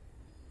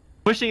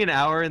 Pushing an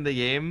hour in the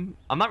game,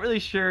 I'm not really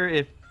sure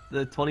if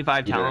the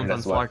 25 talents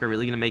on Slark are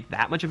really going to make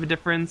that much of a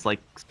difference. Like,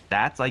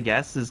 stats, I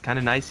guess, is kind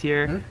of nice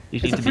here. Mm-hmm. You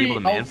just need to be able to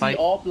man fight.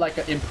 Orb, like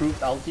an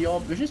improved ulti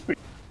orb, which is pretty...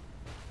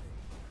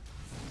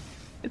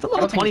 It's a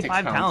level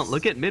 25 talent.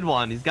 Look at mid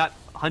one. He's got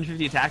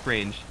 150 attack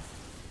range.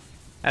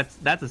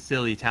 That's a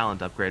silly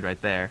talent upgrade right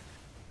there.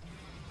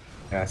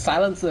 Yeah,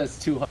 Silencer is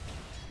 200.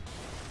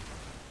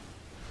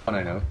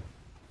 I know.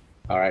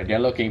 Alright, they're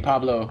looking.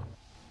 Pablo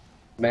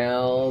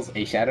smells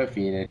a Shadow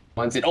Phoenix.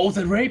 Wants it. Oh, it's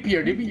a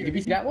Rapier. Did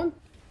we see that one?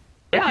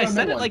 Yeah, I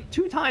said it like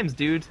 2 times,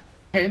 dude.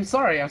 Okay, I'm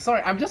sorry.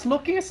 I'm just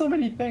looking at so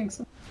many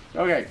things.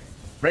 Okay.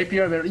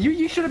 Rapier.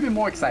 You should have been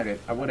more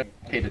excited. I would have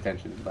paid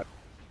attention, but...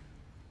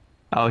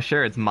 Oh,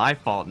 sure. It's my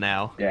fault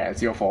now. Yeah,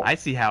 it's your fault. I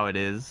see how it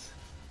is.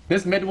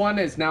 This mid one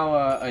is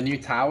now a new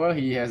tower.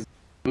 He has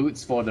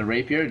boots for the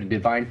Rapier, the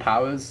Divine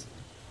Powers,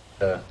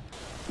 the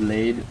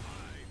Blade.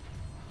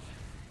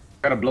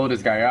 Gotta blow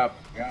this guy up.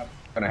 Yeah,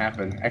 it's gonna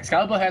happen.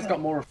 Excalibur has got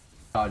more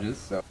charges,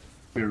 so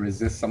we'll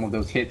resist some of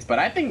those hits. But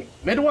I think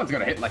mid one's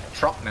gonna hit like a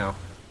truck now.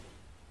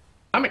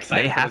 I'm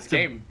excited for this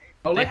game.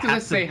 I'd like to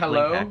just say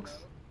hello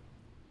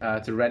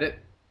to Reddit.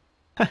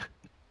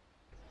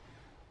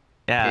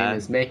 Yeah. Game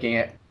is making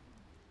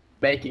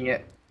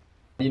it.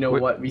 You know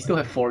what? We still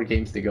have 4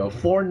 games to go.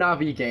 4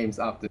 Na'Vi games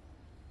after.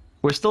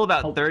 We're still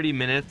about 30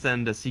 minutes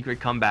and a secret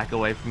comeback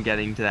away from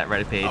getting to that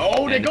Reddit page.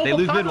 Oh, they go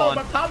for Pablo,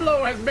 but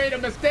Pablo has made a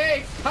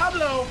mistake.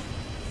 Pablo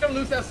gonna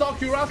lose that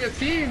Sakura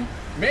team,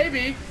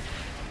 maybe.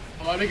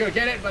 Oh, they're gonna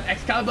get it, but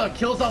Excalibur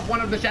kills off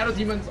one of the Shadow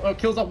Demons, or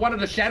kills off one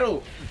of the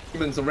Shadow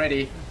Demons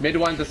already. Mid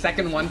one, the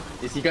second one.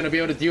 Is he gonna be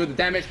able to deal with the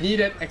damage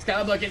needed?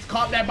 Excalibur gets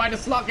caught there by the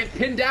slug, gets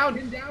pinned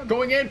down.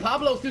 Going in,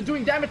 Pablo still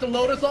doing damage. The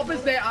Lotus Orb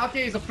is there.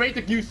 Arke is afraid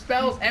to use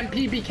spells.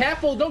 MP, be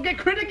careful. Don't get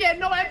crit again.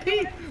 No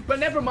MP. But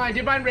never mind.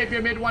 Divine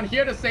Rapier mid one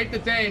here to save the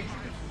day.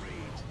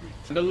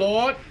 And the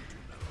Lord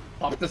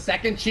pops the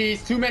second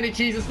cheese. Too many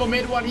cheeses for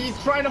mid one. He's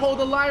trying to hold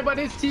the line, but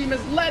his team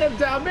has let him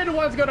down. Mid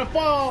one's gonna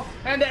fall,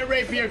 and that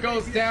Rapier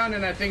goes down.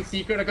 And I think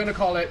Secret are gonna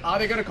call it. Are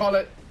they gonna call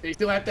it? They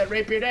still have that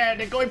Rapier there.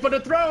 They're going for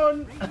the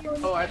throne.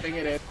 Oh, I think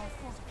it is.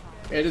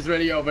 It is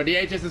really over. The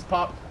Aegis is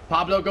popped.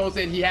 Pablo goes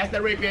in. He has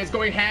that Rapier. He's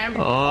going ham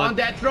on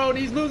that throne.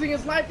 He's losing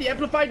his life. The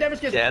amplified damage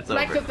gets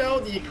reflected though.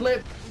 The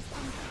Eclipse.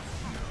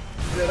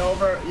 Is it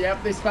over?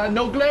 Yep, they spell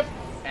no glyph.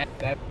 And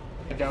that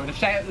the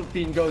Shadow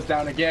Fiend goes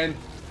down again.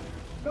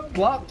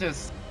 Glock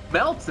just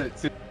melts it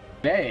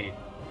today.